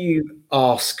 unless you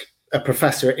ask a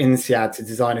professor at INSEAD to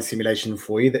design a simulation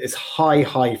for you that is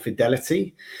high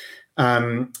fidelity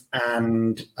and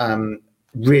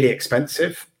really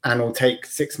expensive and will take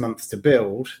 6 months to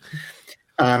build,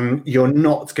 you're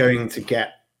not going to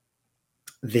get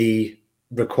the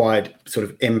required sort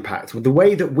of impact. Well, the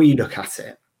way that we look at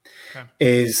it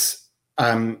is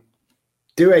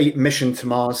do a mission to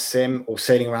Mars sim or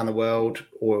sailing around the world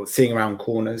or seeing around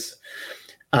corners,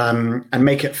 and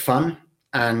make it fun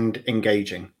and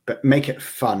engaging, but make it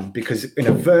fun, because in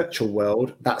a virtual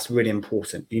world, that's really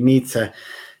important. You need to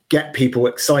get people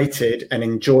excited and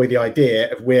enjoy the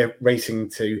idea of we're racing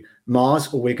to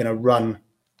Mars, or we're going to run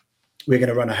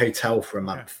a hotel for a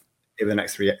month over the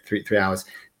next three hours.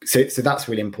 So that's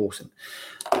really important.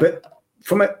 But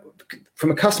from a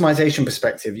customization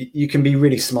perspective, you can be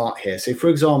really smart here. So, for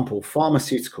example,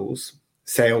 pharmaceuticals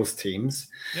sales teams,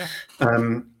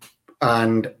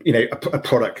 and a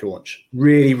product launch,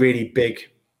 really big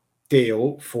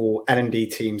deal for L&D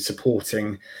teams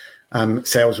supporting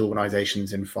sales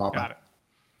organizations in pharma. Got it.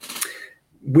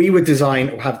 We would design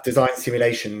or have design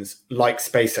simulations like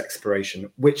space exploration,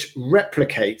 which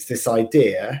replicates this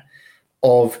idea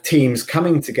of teams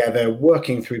coming together,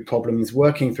 working through problems,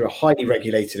 working through a highly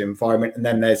regulated environment, and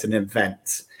then there's an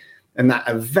event. And that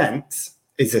event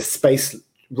is a space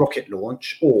rocket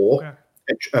launch or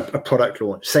a product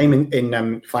launch. Same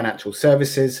in financial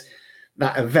services.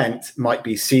 That event might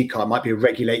be CCAR, might be a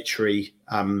regulatory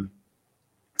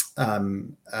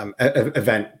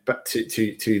event, but to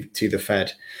the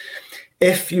Fed.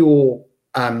 If you're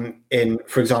in,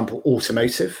 for example,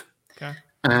 automotive,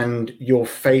 and you're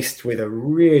faced with a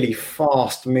really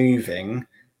fast-moving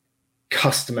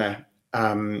customer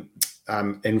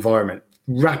environment,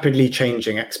 rapidly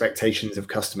changing expectations of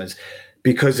customers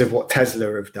because of what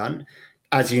Tesla have done.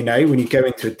 As you know, when you go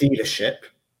into a dealership,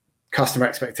 customer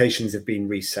expectations have been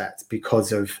reset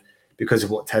because of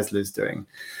what Tesla's doing.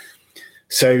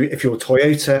 So if you're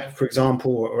Toyota, for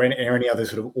example, or any other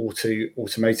sort of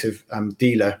automotive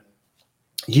dealer,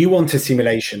 you want a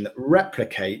simulation that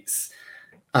replicates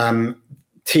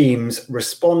teams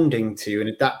responding to and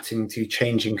adapting to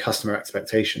changing customer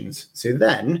expectations. So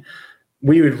then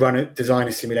we would design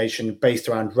a simulation based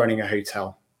around running a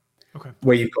hotel,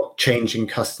 where you've got changing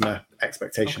customer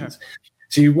expectations.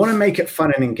 So you want to make it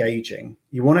fun and engaging.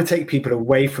 You want to take people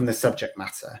away from the subject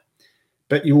matter,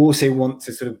 but you also want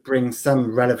to sort of bring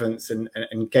some relevance and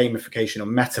gamification or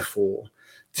metaphor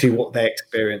to what they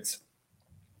experience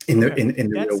in the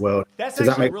real world. That's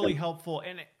actually really helpful.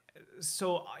 And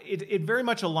so it very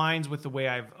much aligns with the way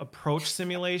I've approached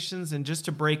simulations. And just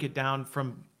to break it down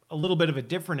from a little bit of a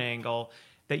different angle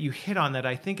that you hit on that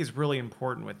I think is really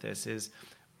important with this is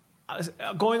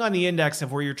going on the index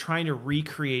of where you're trying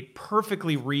to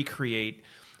perfectly recreate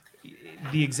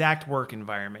the exact work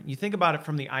environment. You think about it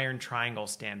from the iron triangle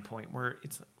standpoint, where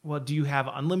it's, well, do you have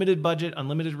unlimited budget,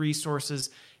 unlimited resources?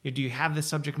 Do you have the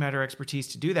subject matter expertise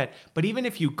to do that? But even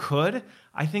if you could,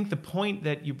 I think the point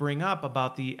that you bring up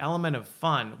about the element of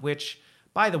fun, which,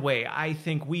 by the way, I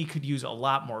think we could use a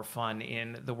lot more fun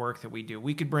in the work that we do.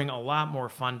 We could bring a lot more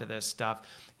fun to this stuff,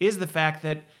 is the fact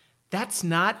that that's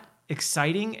not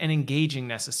exciting and engaging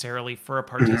necessarily for a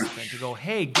participant to go,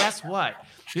 hey, guess what?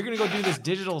 You're going to go do this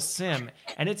digital sim,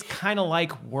 and it's kind of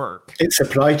like work. It's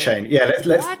supply chain. Yeah,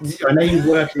 I know you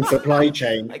work in supply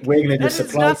chain. We're going to do supply chain. That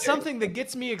is not something that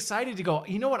gets me excited to go,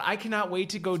 you know what? I cannot wait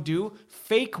to go do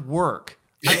fake work.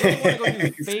 I really want to go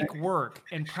do fake work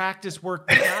and practice work,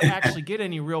 but not actually get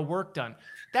any real work done.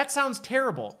 That sounds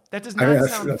terrible. That does not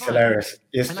sound that's fun. Hilarious.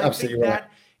 Yes, and absolutely I think right.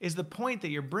 that is the point that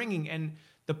you're bringing. And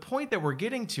the point that we're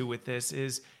getting to with this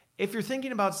is, if you're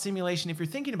thinking about simulation, if you're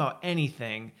thinking about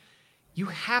anything, you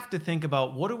have to think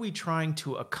about, what are we trying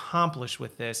to accomplish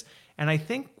with this? And I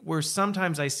think where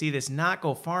sometimes I see this not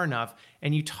go far enough,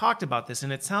 and you talked about this,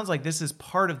 and it sounds like this is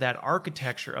part of that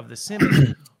architecture of the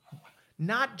sim,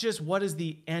 not just what is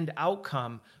the end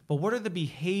outcome, but what are the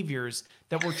behaviors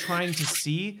that we're trying to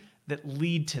see that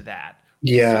lead to that?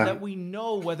 Yeah. So that we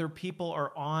know whether people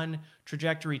are on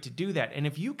trajectory to do that. And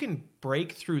if you can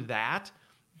break through that,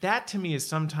 that to me is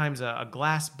sometimes a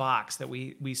glass box that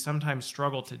we sometimes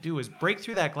struggle to do, is break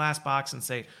through that glass box and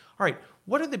say, all right,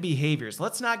 what are the behaviors?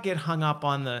 Let's not get hung up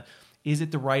on is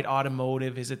it the right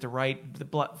automotive? Is it the right,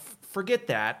 forget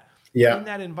that. Yeah. In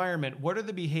that environment, what are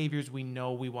the behaviors we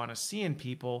know we want to see in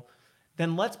people?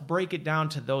 Then let's break it down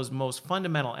to those most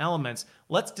fundamental elements.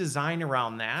 Let's design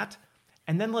around that.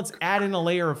 And then let's add in a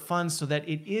layer of fun so that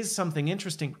it is something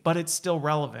interesting, but it's still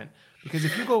relevant. Because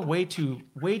if you go way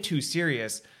too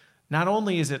serious, not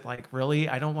only is it like, really,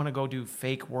 I don't want to go do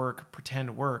fake work,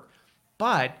 pretend work,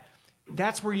 but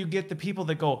that's where you get the people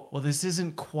that go, well, this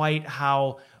isn't quite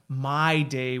how my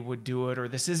day would do it, or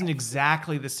this isn't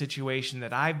exactly the situation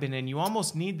that I've been in. You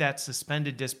almost need that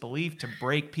suspended disbelief to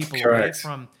break people away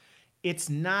from, it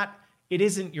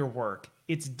isn't your work.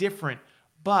 It's different,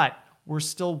 but we're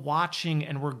still watching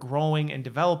and we're growing and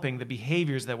developing the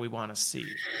behaviors that we want to see.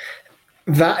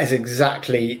 That is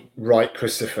exactly right,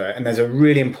 Christopher. And there's a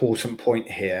really important point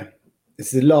here.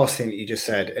 It's the last thing that you just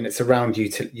said, and it's around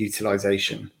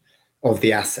utilization of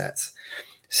the assets.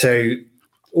 So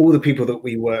all the people that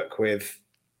we work with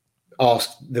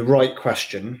ask the right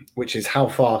question, which is, how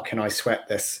far can I sweat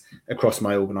this across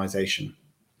my organization?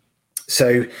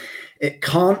 So it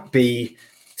can't be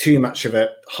too much of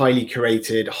a highly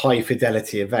curated, high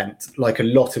fidelity event, like a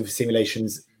lot of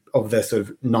simulations of the sort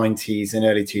of 90s and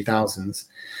early 2000s.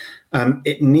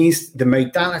 The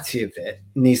modality of it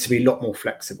needs to be a lot more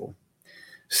flexible.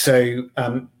 So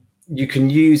you can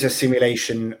use a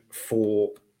simulation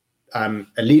for a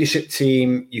leadership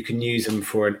team. You can use them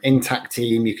for an intact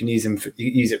team. You can use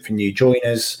it for new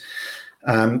joiners.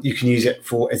 You can use it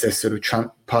as a sort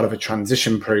of part of a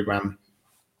transition program.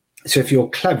 So if you're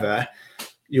clever,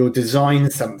 you'll design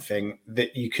something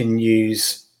that you can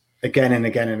use again and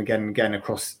again and again and again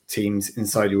across teams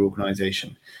inside your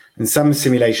organization. And some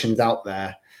simulations out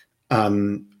there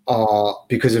are,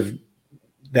 because of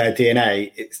their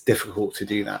DNA, it's difficult to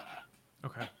do that.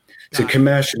 Okay. So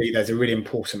commercially, there's a really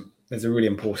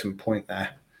important point there.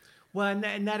 Well,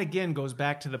 and that again goes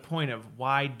back to the point of,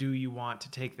 why do you want to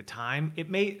take the time?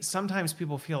 Sometimes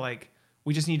people feel like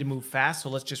we just need to move fast, so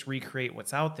let's just recreate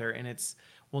what's out there. And it's,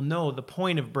 well, no, the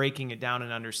point of breaking it down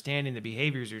and understanding the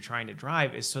behaviors you're trying to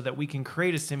drive is so that we can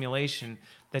create a simulation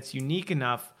that's unique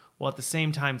enough, while at the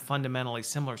same time fundamentally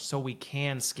similar, so we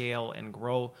can scale and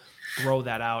grow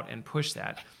that out and push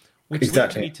that. Which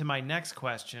leads me to my next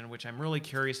question, which I'm really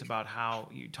curious about. How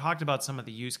you talked about some of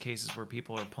the use cases where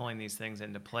people are pulling these things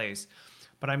into place.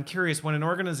 But I'm curious, when an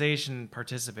organization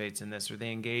participates in this or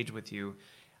they engage with you,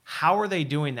 how are they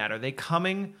doing that? Are they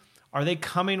coming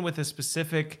with a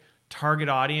specific target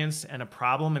audience and a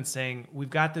problem and saying, we've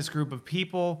got this group of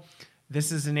people,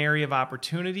 this is an area of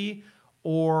opportunity?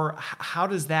 Or how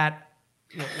does that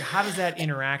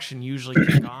interaction usually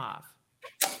kick off?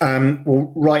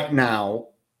 Well, right now,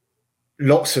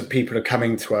 lots of people are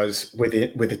coming to us with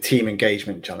a team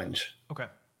engagement challenge. Okay.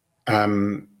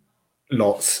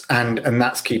 Lots, and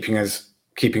that's keeping us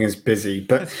busy.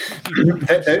 But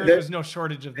there's no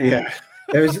shortage of that. Yeah,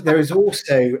 there is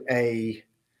also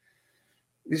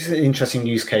this is an interesting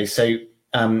use case. So,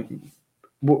 an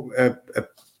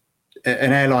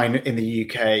airline in the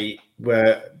UK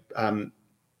were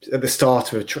at the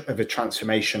start of a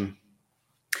transformation,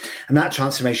 and that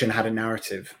transformation had a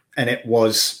narrative, and it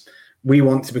was, we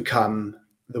want to become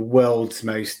the world's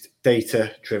most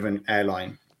data-driven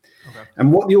airline. Okay.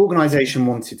 And what the organization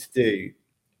wanted to do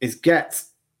is get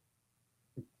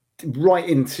right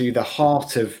into the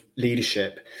heart of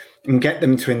leadership and get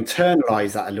them to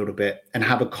internalize that a little bit and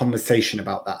have a conversation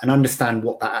about that and understand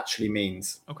what that actually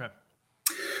means. Okay.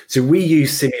 So we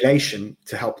use simulation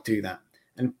to help do that.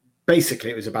 And basically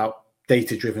it was about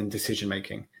data-driven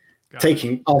decision-making,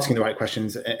 asking the right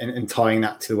questions and tying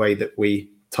that to the way that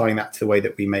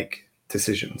we make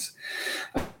decisions.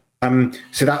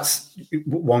 So that's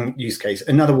one use case.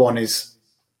 Another one is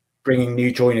bringing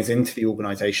new joiners into the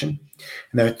organization.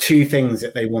 And there are two things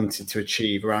that they wanted to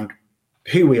achieve around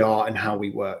who we are and how we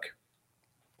work.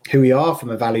 Who we are from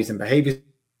a values and behaviors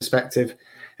perspective,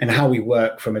 and how we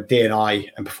work from a D&I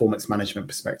and performance management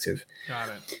perspective. Got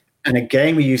it. And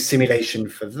again, we use simulation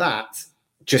for that,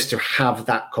 just to have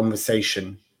that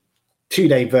conversation.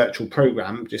 2-day virtual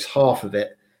program, just half of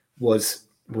it was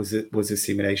a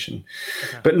simulation.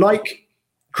 Okay. But like,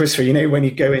 Christopher, when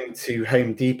you go into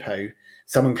Home Depot,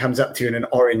 someone comes up to you in an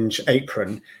orange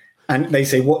apron and they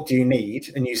say, what do you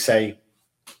need? And you say,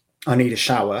 I need a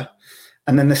shower.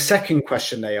 And then the second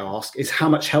question they ask is, how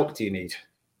much help do you need?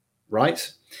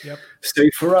 Right? Yep. So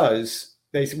for us,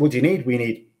 they say, what do you need? We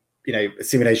need, a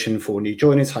simulation for new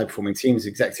joiners, high performing teams,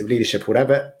 executive leadership,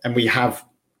 whatever. And we have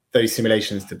those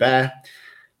simulations to bear.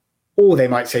 Or they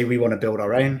might say, we want to build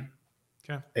our own.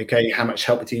 Okay. Okay, how much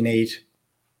help do you need?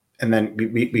 And then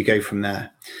we go from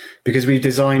there, because we've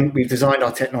designed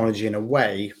our technology in a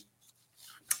way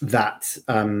that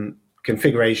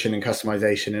configuration and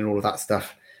customization and all of that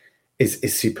stuff is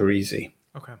super easy.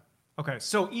 Okay.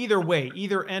 So either way,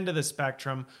 either end of the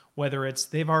spectrum, whether it's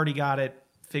they've already got it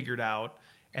figured out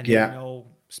and they know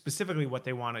specifically what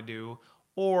they want to do,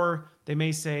 or they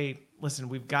may say, listen,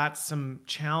 we've got some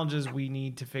challenges we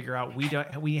need to figure out.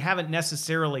 We haven't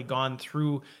necessarily gone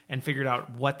through and figured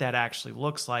out what that actually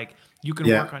looks like. You can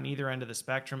work on either end of the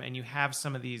spectrum, and you have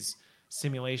some of these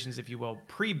simulations, if you will,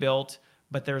 pre-built,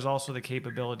 but there's also the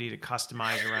capability to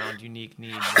customize around unique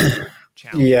needs and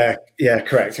challenges. Yeah,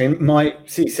 correct. I mean, my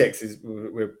C6 is,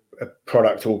 we're a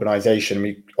product organization.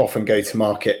 We often go to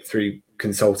market through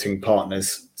consulting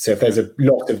partners. So if there's a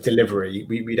lot of delivery,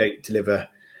 we don't deliver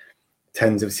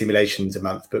tens of simulations a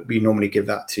month, but we normally give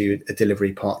that to a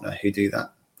delivery partner who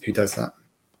does that.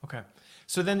 Okay.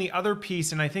 So then the other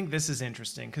piece, and I think this is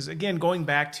interesting, because again, going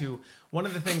back to one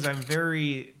of the things I'm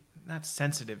very not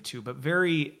sensitive to, but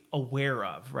very aware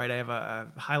of, right? I have a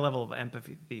high level of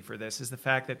empathy for this, is the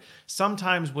fact that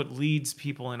sometimes what leads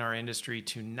people in our industry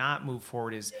to not move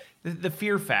forward is the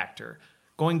fear factor.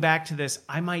 Going back to this,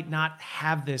 I might not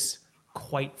have this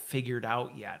quite figured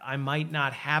out yet. I might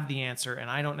not have the answer, and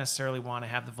I don't necessarily want to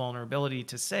have the vulnerability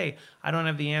to say, I don't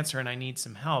have the answer and I need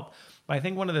some help. But I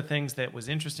think one of the things that was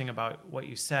interesting about what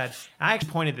you said, I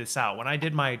actually pointed this out when I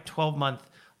did my 12-month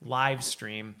live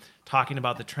stream talking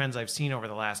about the trends I've seen over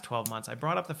the last 12 months. I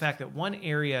brought up the fact that one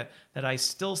area that I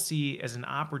still see as an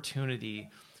opportunity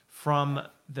from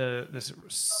the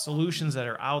solutions that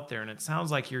are out there, and it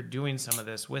sounds like you're doing some of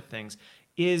this with things,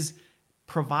 is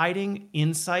providing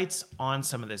insights on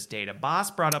some of this data. Boss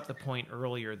brought up the point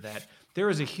earlier that there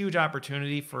is a huge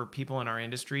opportunity for people in our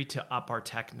industry to up our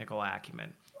technical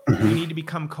acumen. Do we need to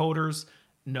become coders?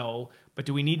 No. But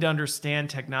do we need to understand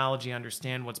technology,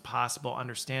 understand what's possible,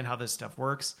 understand how this stuff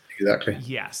works? Exactly.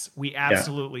 Yes, we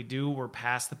absolutely do. We're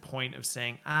past the point of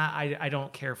saying, I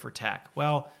don't care for tech.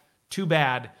 Well, too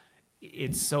bad.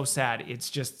 It's so sad. It's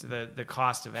just the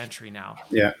cost of entry now.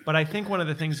 Yeah. But I think one of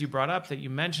the things you brought up that you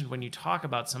mentioned when you talk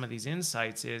about some of these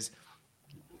insights is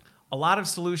a lot of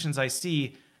solutions I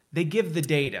see, they give the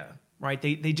data, right?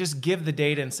 They just give the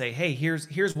data and say, hey,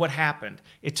 here's what happened.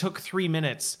 It took 3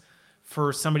 minutes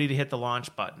for somebody to hit the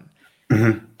launch button.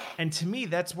 Mm-hmm. And to me,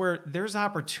 that's where there's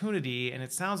opportunity, and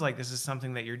it sounds like this is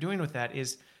something that you're doing with that,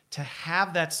 is to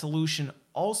have that solution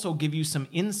also give you some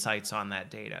insights on that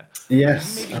data.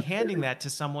 Yes. You may be handing that to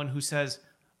someone who says,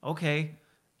 okay,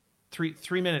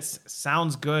 three minutes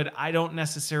sounds good. I don't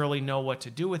necessarily know what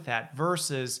to do with that,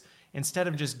 versus instead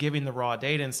of just giving the raw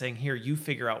data and saying, here, you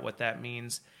figure out what that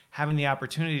means, having the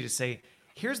opportunity to say,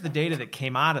 here's the data that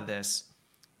came out of this.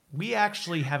 We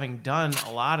actually, having done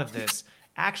a lot of this,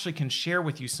 actually can share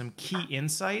with you some key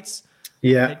insights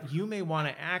that you may want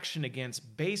to action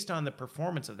against based on the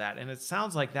performance of that. And it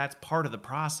sounds like that's part of the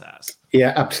process.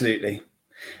 Yeah, absolutely.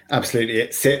 Absolutely.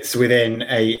 It sits within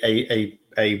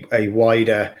a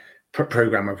wider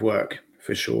program of work,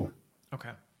 for sure.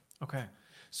 Okay.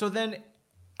 So then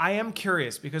I am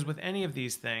curious, because with any of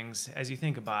these things, as you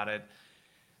think about it,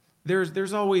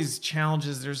 there's always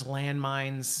challenges. There's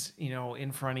landmines,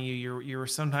 in front of you. You're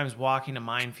sometimes walking a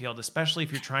minefield, especially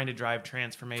if you're trying to drive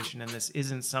transformation, and this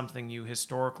isn't something you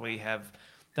historically have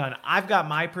done. I've got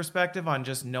my perspective on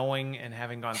just knowing and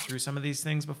having gone through some of these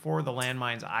things before, the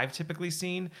landmines I've typically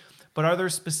seen. But are there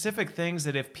specific things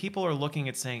that if people are looking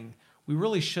at saying, we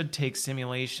really should take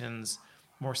simulations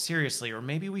more seriously, or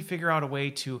maybe we figure out a way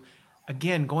to,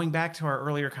 again, going back to our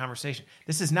earlier conversation,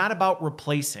 this is not about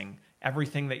replacing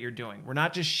everything that you're doing. We're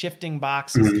not just shifting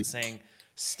boxes and saying,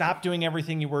 stop doing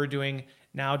everything you were doing,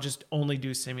 now just only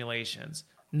do simulations.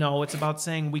 No, it's about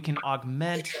saying we can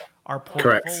augment our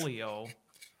portfolio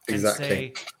and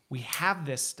say, we have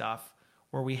this stuff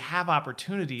where we have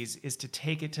opportunities, is to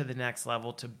take it to the next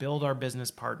level, to build our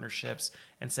business partnerships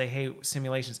and say, hey,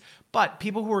 simulations. But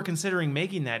people who are considering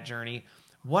making that journey,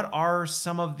 what are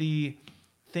some of the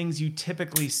things you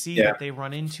typically see that they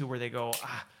run into where they go,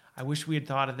 I wish we had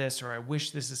thought of this, or I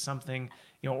wish this is something,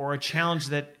 or a challenge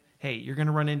that, hey, you're going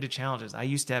to run into challenges. I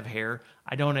used to have hair.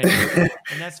 I don't anymore.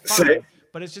 And that's fine.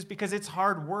 But it's just because it's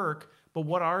hard work. But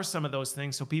what are some of those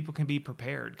things so people can be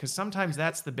prepared? Because sometimes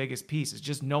that's the biggest piece, is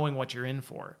just knowing what you're in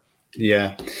for.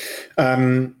 Yeah.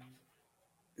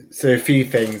 So a few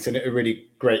things, and a really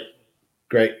great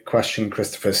question,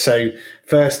 Christopher. So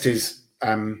first is,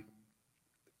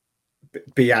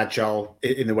 be agile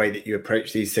in the way that you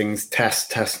approach these things.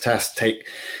 Test. Take,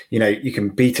 you can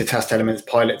beta test elements,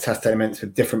 pilot test elements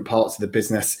with different parts of the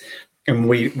business. and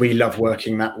we love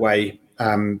working that way,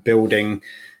 building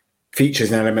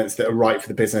features and elements that are right for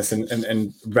the business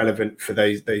and relevant for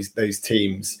those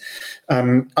teams.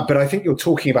 But I think you're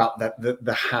talking about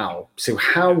the how. So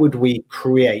how would we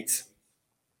create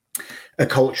a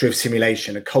culture of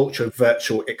simulation, a culture of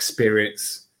virtual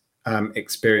experience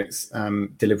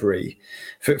delivery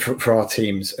for our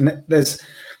teams? And there's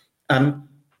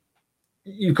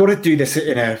you've got to do this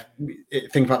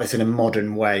think about this in a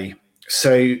modern way.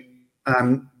 So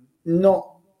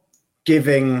not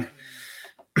giving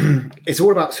it's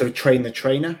all about sort of train the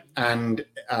trainer and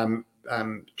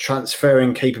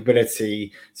transferring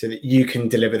capability so that you can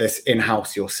deliver this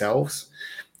in-house yourselves.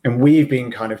 And we've been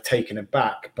kind of taken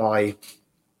aback by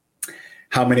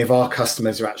how many of our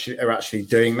customers are actually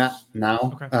doing that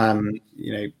now.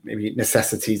 Okay. Maybe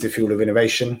necessity is the fuel of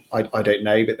innovation. I don't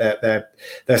know, but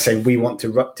they're saying we want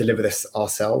to deliver this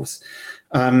ourselves.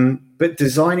 But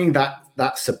designing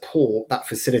that support, that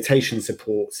facilitation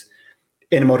support,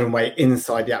 in a modern way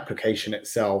inside the application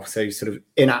itself. So sort of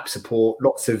in-app support,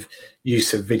 lots of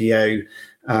use of video.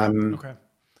 Okay.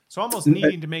 So almost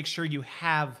needing to make sure you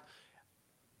have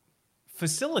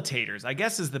facilitators, I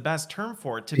guess is the best term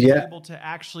for it, to be able to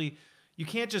actually, you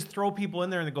can't just throw people in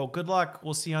there and they go, good luck,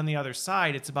 we'll see you on the other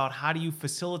side. It's about how do you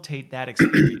facilitate that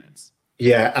experience?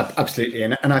 Yeah, absolutely.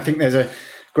 And I think there's a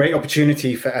great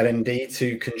opportunity for L&D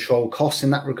to control costs in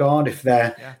that regard. If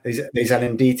these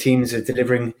L&D teams are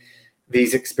delivering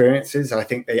these experiences, I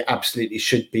think they absolutely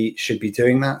should be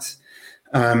doing that.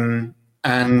 And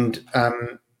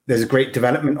there's a great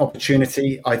development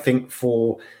opportunity, I think,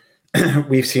 for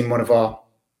we've seen one of our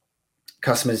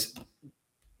customers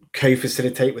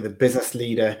co-facilitate with a business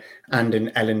leader and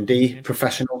an L&D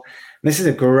professional. And this is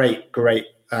a great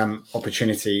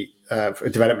opportunity, for a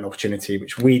development opportunity,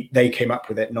 which they came up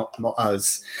with it, not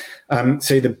us.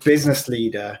 So the business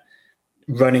leader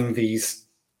running these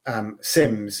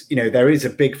sims, there is a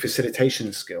big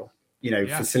facilitation skill,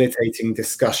 facilitating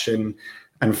discussion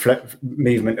and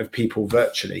movement of people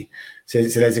virtually. So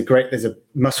there's a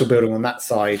muscle building on that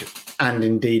side, and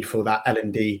indeed for that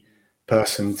L&D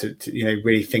person to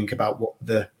really think about what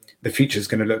the future is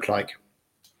going to look like.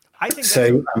 I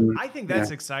think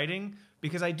that's exciting,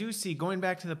 because I do see, going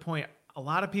back to the point, a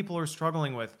lot of people are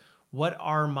struggling with what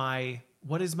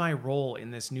is my role in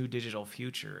this new digital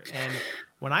future? And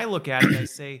when I look at it, I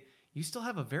say, you still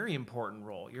have a very important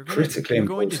role. You're going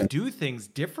to do things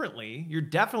differently. You're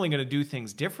definitely going to do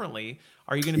things differently.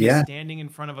 Are you going to be standing in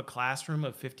front of a classroom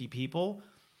of 50 people?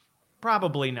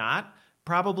 Probably not.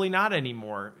 Probably not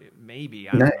anymore. Maybe.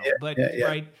 I don't know. But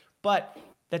right. But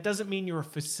that doesn't mean your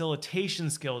facilitation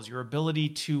skills, your ability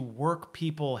to work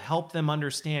people, help them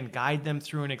understand, guide them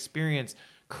through an experience,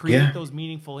 create those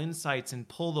meaningful insights and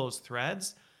pull those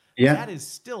threads. That is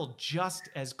still just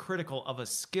as critical of a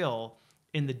skill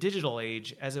in the digital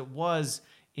age as it was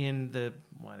in the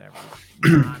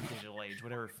non-digital age,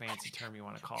 whatever fancy term you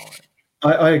want to call it.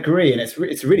 I agree, and it's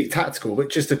really tactical, but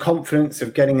just the confidence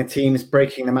of getting the teams,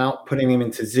 breaking them out, putting them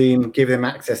into Zoom, giving them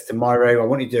access to Miro. I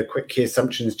want you to do a quick key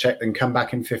assumptions check, then come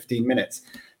back in 15 minutes.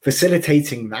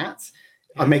 Facilitating that,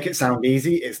 I make it sound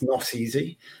easy. It's not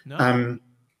easy. No.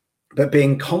 But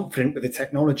being confident with the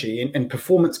technology and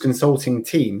performance consulting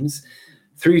teams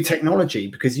through technology,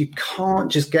 because you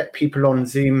can't just get people on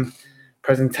Zoom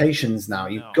presentations now.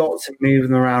 You've got to move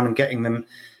them around and get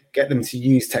them to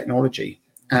use technology.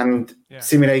 And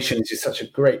simulation is just such a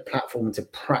great platform to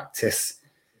practice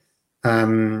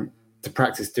doing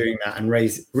that and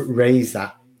raise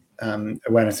that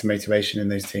awareness and motivation in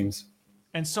those teams.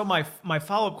 And so my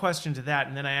follow-up question to that,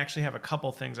 and then I actually have a couple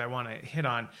things I want to hit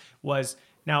on, was,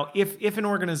 now if an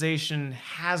organization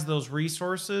has those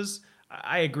resources,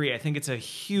 I agree. I think it's a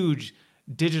huge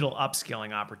digital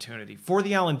upskilling opportunity for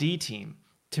the L&D team.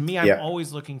 To me, I'm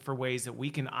always looking for ways that we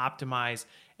can optimize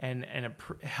and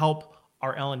help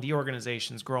our L&D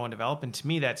organizations grow and develop. And to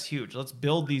me, that's huge. Let's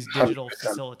build these digital 100%.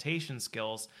 Facilitation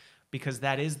skills, because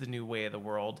that is the new way of the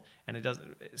world. And it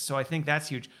doesn't. So I think that's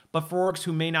huge. But for orgs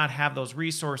who may not have those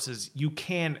resources,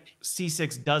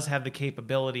 C6 does have the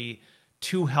capability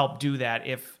to help do that.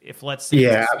 If let's say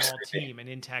it's a small team, an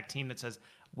intact team that says,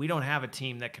 we don't have a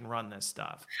team that can run this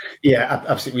stuff. Yeah,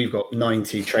 absolutely. We've got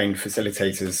 90 trained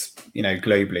facilitators,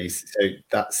 globally. So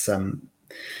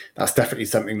that's definitely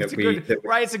something that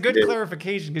It's a good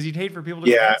clarification, because you'd hate for people to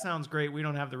say, that sounds great, we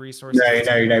don't have the resources.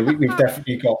 No. We've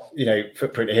definitely got,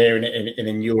 footprint here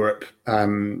in Europe.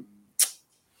 Not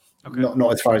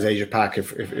as far as Asia Pac,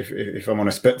 if I'm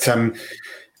honest, but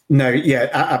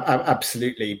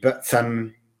absolutely. But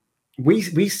we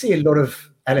see a lot of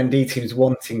L&D teams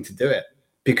wanting to do it,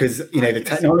 because the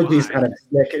technology is kind of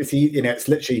slick. It's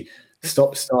literally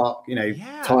stop, start,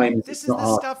 Yeah, times. this It's is not the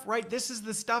hard. stuff, right? This is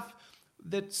the stuff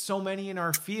that so many in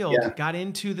our field Yeah. got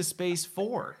into the space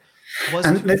for, was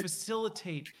And to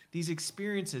facilitate these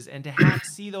experiences and to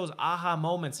see those aha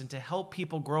moments and to help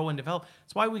people grow and develop.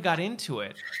 That's why we got into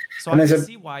it. So I there's can a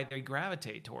see why they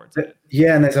gravitate towards it.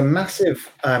 Yeah, and there's a massive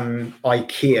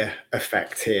IKEA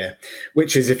effect here,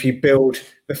 which is if you build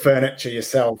the furniture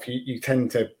yourself, you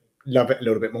tend to love it a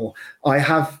little bit more. I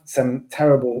have some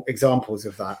terrible examples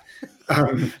of that.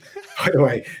 By the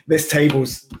way, this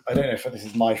table's, I don't know if this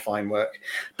is my fine work,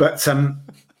 but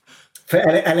for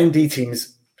L&D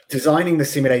teams, designing the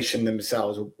simulation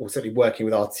themselves, or certainly working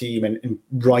with our team and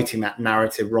writing that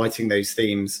narrative, writing those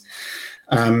themes,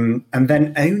 and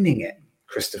then owning it,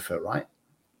 Christopher, right?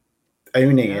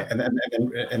 Owning it,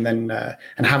 and then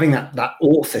having that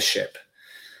authorship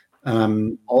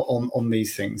on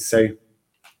these things. So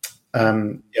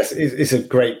yes, it's a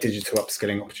great digital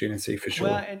upskilling opportunity for sure.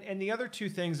 Well, and the other two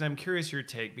things, I'm curious your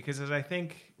take, because as I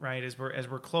think, right, as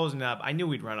we're closing up, I knew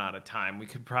we'd run out of time. We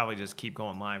could probably just keep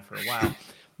going live for a while.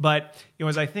 But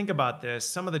as I think about this,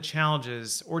 some of the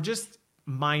challenges or just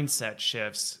mindset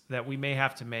shifts that we may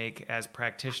have to make as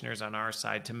practitioners on our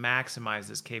side to maximize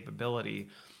this capability.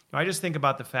 I just think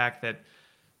about the fact that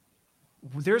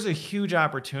there's a huge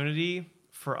opportunity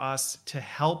for us to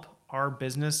help our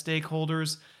business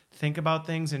stakeholders think about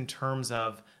things in terms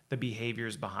of the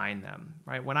behaviors behind them,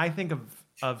 right? When I think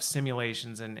of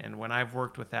simulations and when I've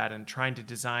worked with that and trying to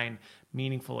design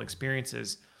meaningful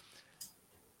experiences,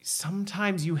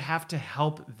 sometimes you have to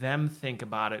help them think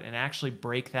about it and actually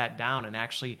break that down and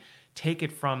actually take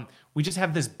it from, we just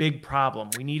have this big problem,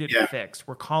 we need it fixed,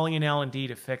 we're calling in L&D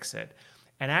to fix it,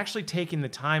 and actually taking the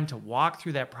time to walk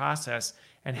through that process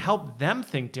and help them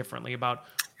think differently about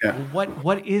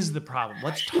what is the problem.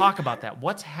 Let's talk about that.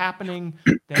 What's happening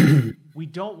that we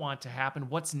don't want to happen?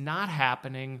 What's not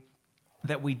happening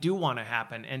that we do want to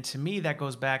happen? And to me, that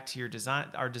goes back to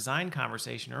our design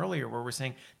conversation earlier, where we're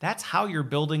saying that's how you're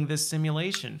building this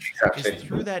simulation. Exactly. Is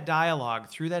through that dialogue,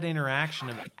 through that interaction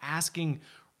of asking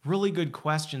really good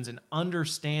questions and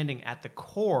understanding at the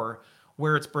core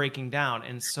where it's breaking down.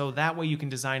 And so that way you can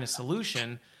design a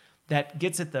solution that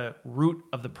gets at the root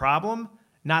of the problem,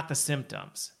 not the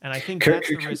symptoms. And I think that's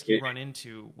the risk you run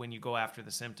into when you go after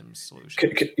the symptoms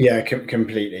solution. Yeah,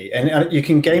 completely. And you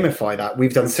can gamify that.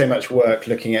 We've done so much work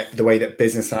looking at the way that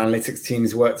business analytics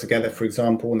teams work together, for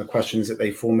example, and the questions that they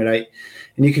formulate.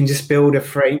 And you can just build a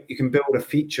frame, you can build a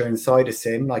feature inside a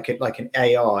sim, like an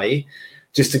AI,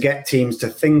 just to get teams to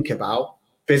think about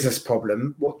business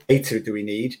problem, what data do we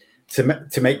need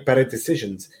to make better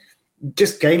decisions.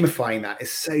 Just gamifying that is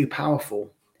so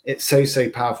powerful. It's so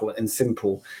powerful and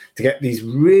simple to get these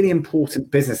really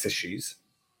important business issues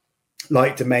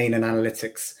like domain and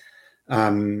analytics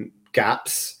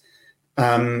gaps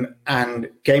and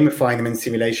gamifying them in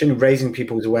simulation, raising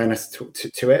people's awareness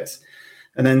to it,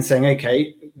 and then saying,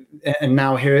 okay, and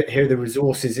now here are the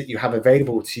resources that you have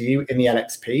available to you in the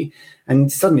LXP. And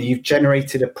suddenly you've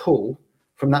generated a pull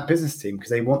from that business team because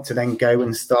they want to then go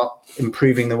and start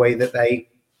improving the way that they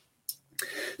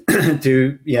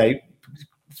do,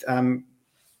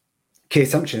 key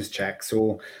assumptions checks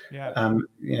or,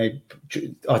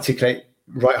 articulate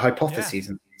right hypotheses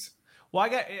and things. Well,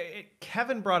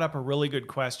 Kevin brought up a really good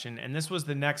question, and this was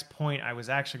the next point I was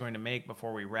actually going to make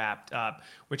before we wrapped up,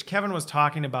 which Kevin was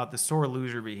talking about the sore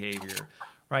loser behavior,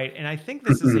 right? And I think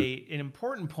this is an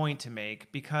important point to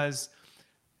make because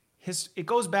it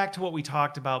goes back to what we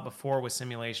talked about before with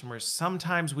simulation, where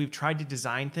sometimes we've tried to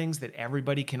design things that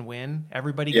everybody can win,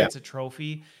 everybody gets a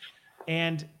trophy.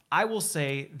 And I will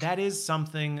say that is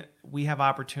something we have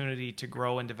opportunity to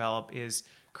grow and develop, is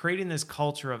creating this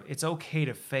culture of it's okay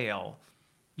to fail.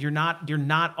 You're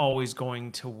not always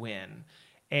going to win.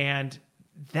 And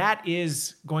that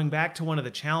is going back to one of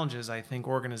the challenges I think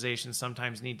organizations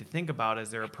sometimes need to think about as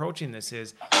they're approaching this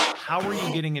is how are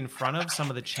you getting in front of some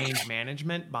of the change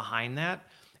management behind that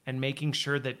and making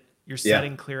sure that you're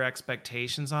setting clear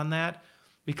expectations on that,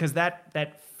 because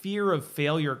that fear of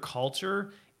failure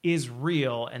culture is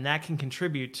real, and that can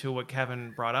contribute to what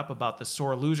Kevin brought up about the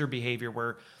sore loser behavior,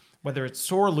 where whether it's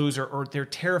sore loser or they're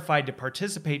terrified to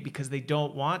participate because they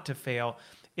don't want to fail.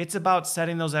 It's about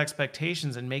setting those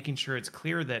expectations and making sure it's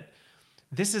clear that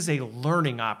this is a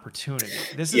learning opportunity.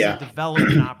 This is a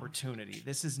development opportunity.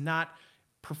 This is not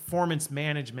performance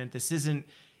management. This isn't,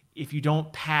 if you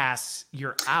don't pass,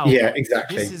 you're out. Yeah,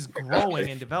 exactly. This is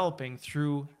growing and developing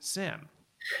through sim.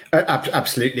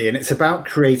 Absolutely. And it's about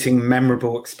creating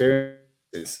memorable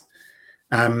experiences.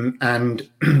 And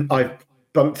I've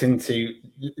bumped into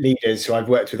leaders who I've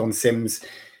worked with on sims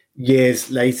years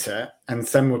later, and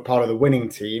some were part of the winning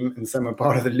team and some were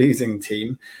part of the losing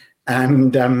team.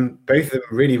 And both of them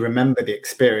really remember the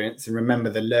experience and remember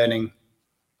the learning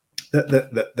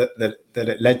that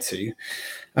it led to.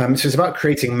 So it's about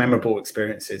creating memorable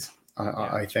experiences,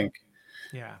 I think.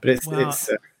 Yeah. But it's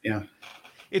yeah.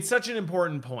 It's such an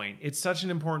important point. It's such an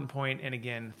important point, and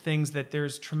again, things that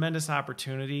there's tremendous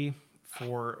opportunity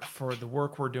for the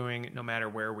work we're doing, no matter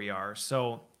where we are.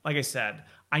 So, like I said,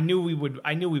 I knew we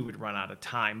would run out of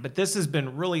time, but this has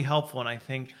been really helpful, and I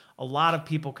think a lot of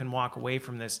people can walk away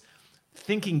from this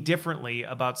thinking differently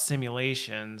about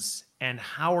simulations and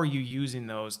how are you using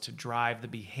those to drive the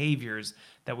behaviors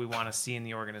that we want to see in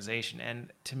the organization.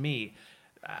 And to me,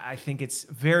 I think it's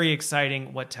very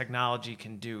exciting what technology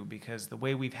can do, because the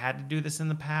way we've had to do this in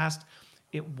the past,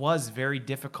 it was very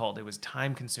difficult. It was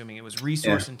time consuming. It was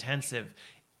resource intensive.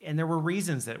 And there were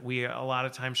reasons that we a lot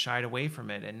of times shied away from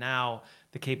it. And now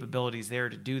the capabilities there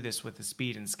to do this with the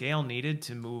speed and scale needed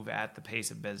to move at the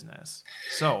pace of business.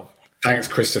 So thanks,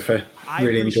 Christopher. I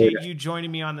really appreciate you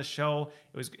joining me on the show.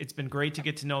 It's been great to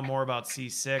get to know more about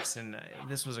C6, and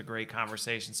this was a great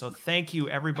conversation. So thank you,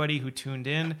 everybody who tuned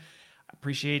in.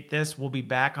 Appreciate this. We'll be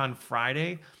back on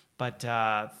Friday, but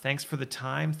thanks for the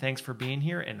time. Thanks for being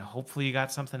here, and hopefully you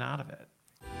got something out of it.